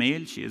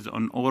 Female, she is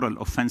on oral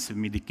offensive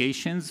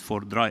medications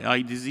for dry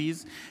eye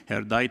disease.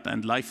 Her diet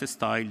and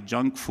lifestyle,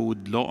 junk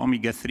food, low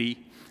omega-3,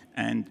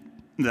 and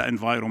the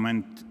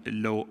environment,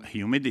 low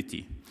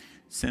humidity.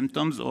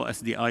 Symptoms,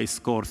 OSDI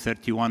score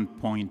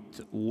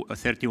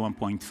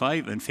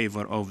 31.5 in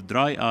favor of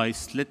dry eye.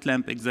 Slit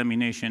lamp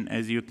examination,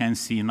 as you can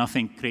see,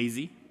 nothing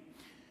crazy.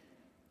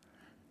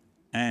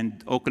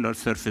 And ocular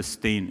surface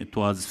stain, it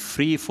was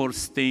free for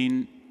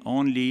stain.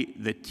 Only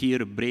the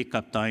tear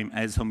breakup time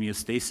as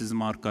homeostasis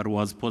marker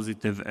was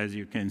positive, as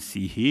you can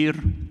see here.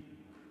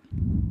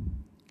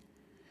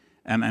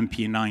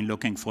 MMP9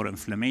 looking for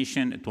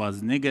inflammation, it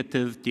was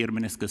negative. Tear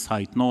meniscus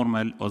height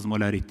normal,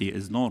 osmolarity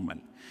is normal.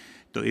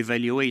 To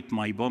evaluate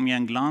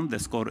meibomian gland, the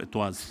score it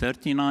was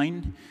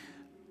 39.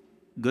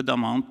 Good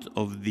amount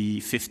of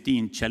the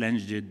 15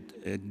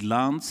 challenged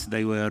glands,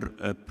 they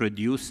were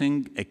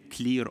producing a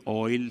clear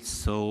oil,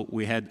 so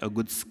we had a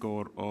good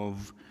score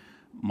of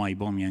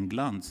meibomian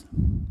glands.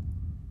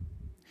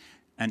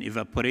 An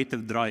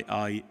evaporative dry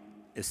eye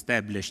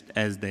established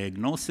as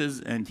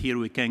diagnosis, and here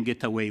we can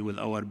get away with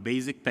our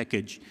basic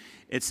package.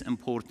 It's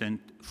important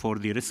for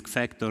the risk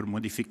factor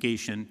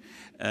modification.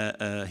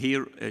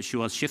 Here she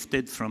was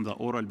shifted from the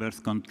oral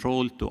birth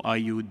control to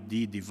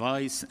IUD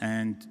device,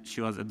 and she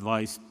was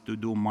advised to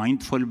do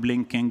mindful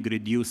blinking,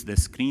 reduce the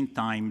screen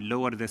time,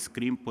 lower the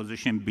screen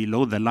position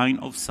below the line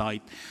of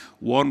sight,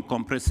 warm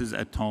compresses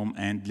at home,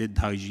 and lid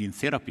hygiene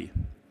therapy.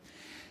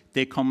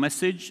 Take-home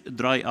message,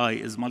 dry eye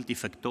is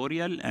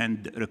multifactorial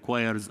and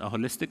requires a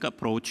holistic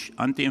approach.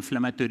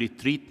 Anti-inflammatory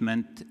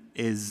treatment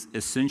is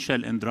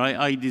essential in dry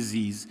eye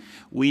disease,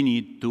 we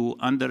need to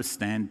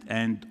understand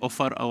and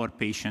offer our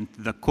patient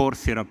the core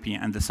therapy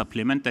and the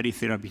supplementary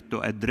therapy to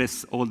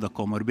address all the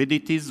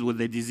comorbidities with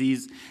the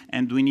disease,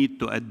 and we need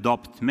to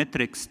adopt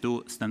metrics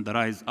to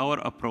standardize our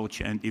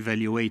approach and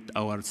evaluate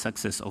our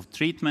success of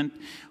treatment.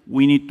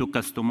 We need to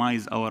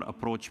customize our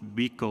approach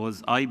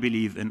because I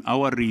believe in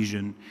our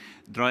region,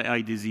 dry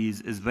eye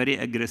disease is very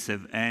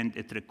aggressive and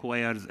it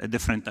requires a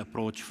different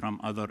approach from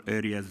other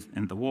areas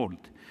in the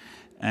world.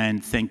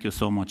 And thank you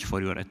so much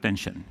for your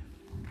attention.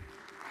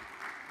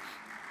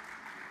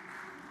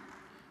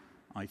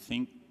 I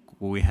think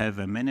we have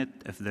a minute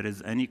if there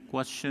is any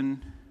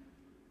question.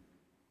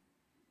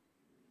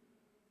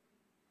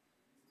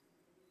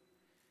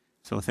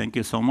 So thank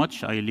you so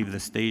much. I leave the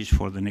stage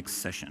for the next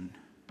session.